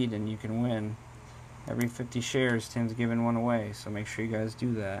this feed and you can win. Every 50 shares, Tim's giving one away, so make sure you guys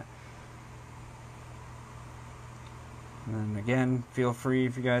do that. And again, feel free,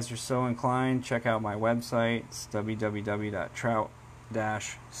 if you guys are so inclined, check out my website. It's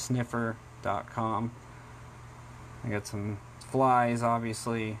www.trout-sniffer.com. I got some flies,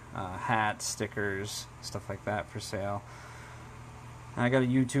 obviously, hats, stickers, stuff like that for sale. And I got a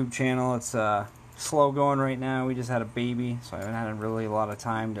YouTube channel. It's slow going right now. We just had a baby, so I haven't had really a lot of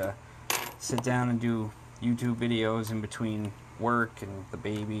time to sit down and do YouTube videos in between work and the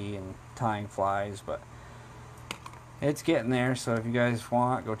baby and tying flies, but it's getting there. So if you guys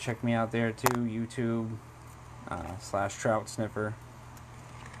want, go check me out there too, YouTube /Trout Sniffer.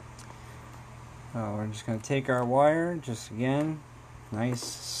 So we're just going to take our wire, just again, nice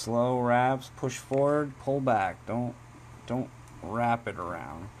slow wraps, push forward, pull back. Don't wrap it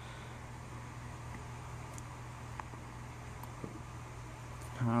around.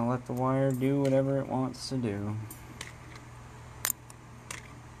 Kind of let the wire do whatever it wants to do.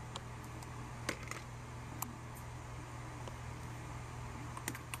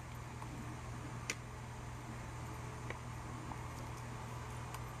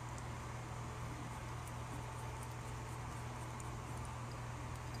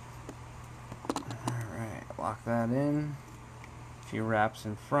 Lock that in. A few wraps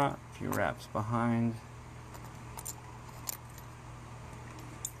in front, a few wraps behind.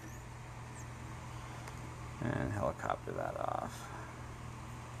 And helicopter that off.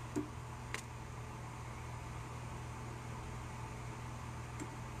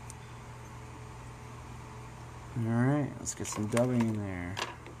 Alright, let's get some dubbing in there.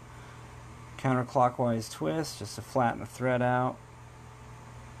 Counterclockwise twist, just to flatten the thread out.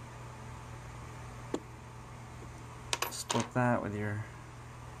 Split that with your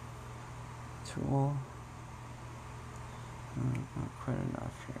tool. Not quite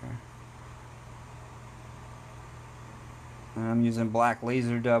enough here. And I'm using black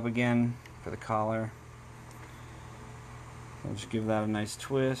laser dub again for the collar. I'll just give that a nice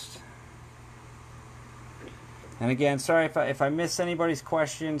twist. And again, sorry if I miss anybody's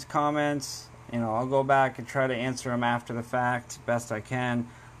questions, comments. You know, I'll go back and try to answer them after the fact, best I can.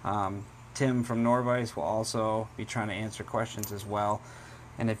 Tim from Norvise will also be trying to answer questions as well.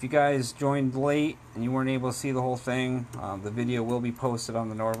 And if you guys joined late and you weren't able to see the whole thing, the video will be posted on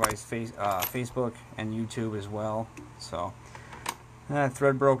the Norvise Facebook and YouTube as well. So,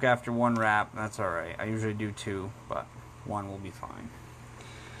 thread broke after one wrap. That's alright. I usually do two, but one will be fine.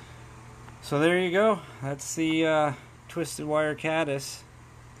 So there you go. That's the twisted wire caddis.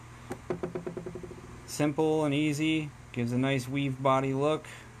 Simple and easy. Gives a nice weave body look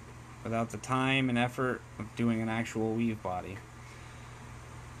without the time and effort of doing an actual weave body.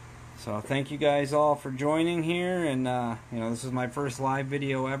 So thank you guys all for joining here, and you know, this is my first live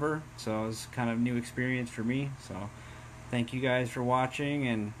video ever, so it's kind of a new experience for me. So thank you guys for watching,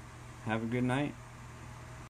 and have a good night.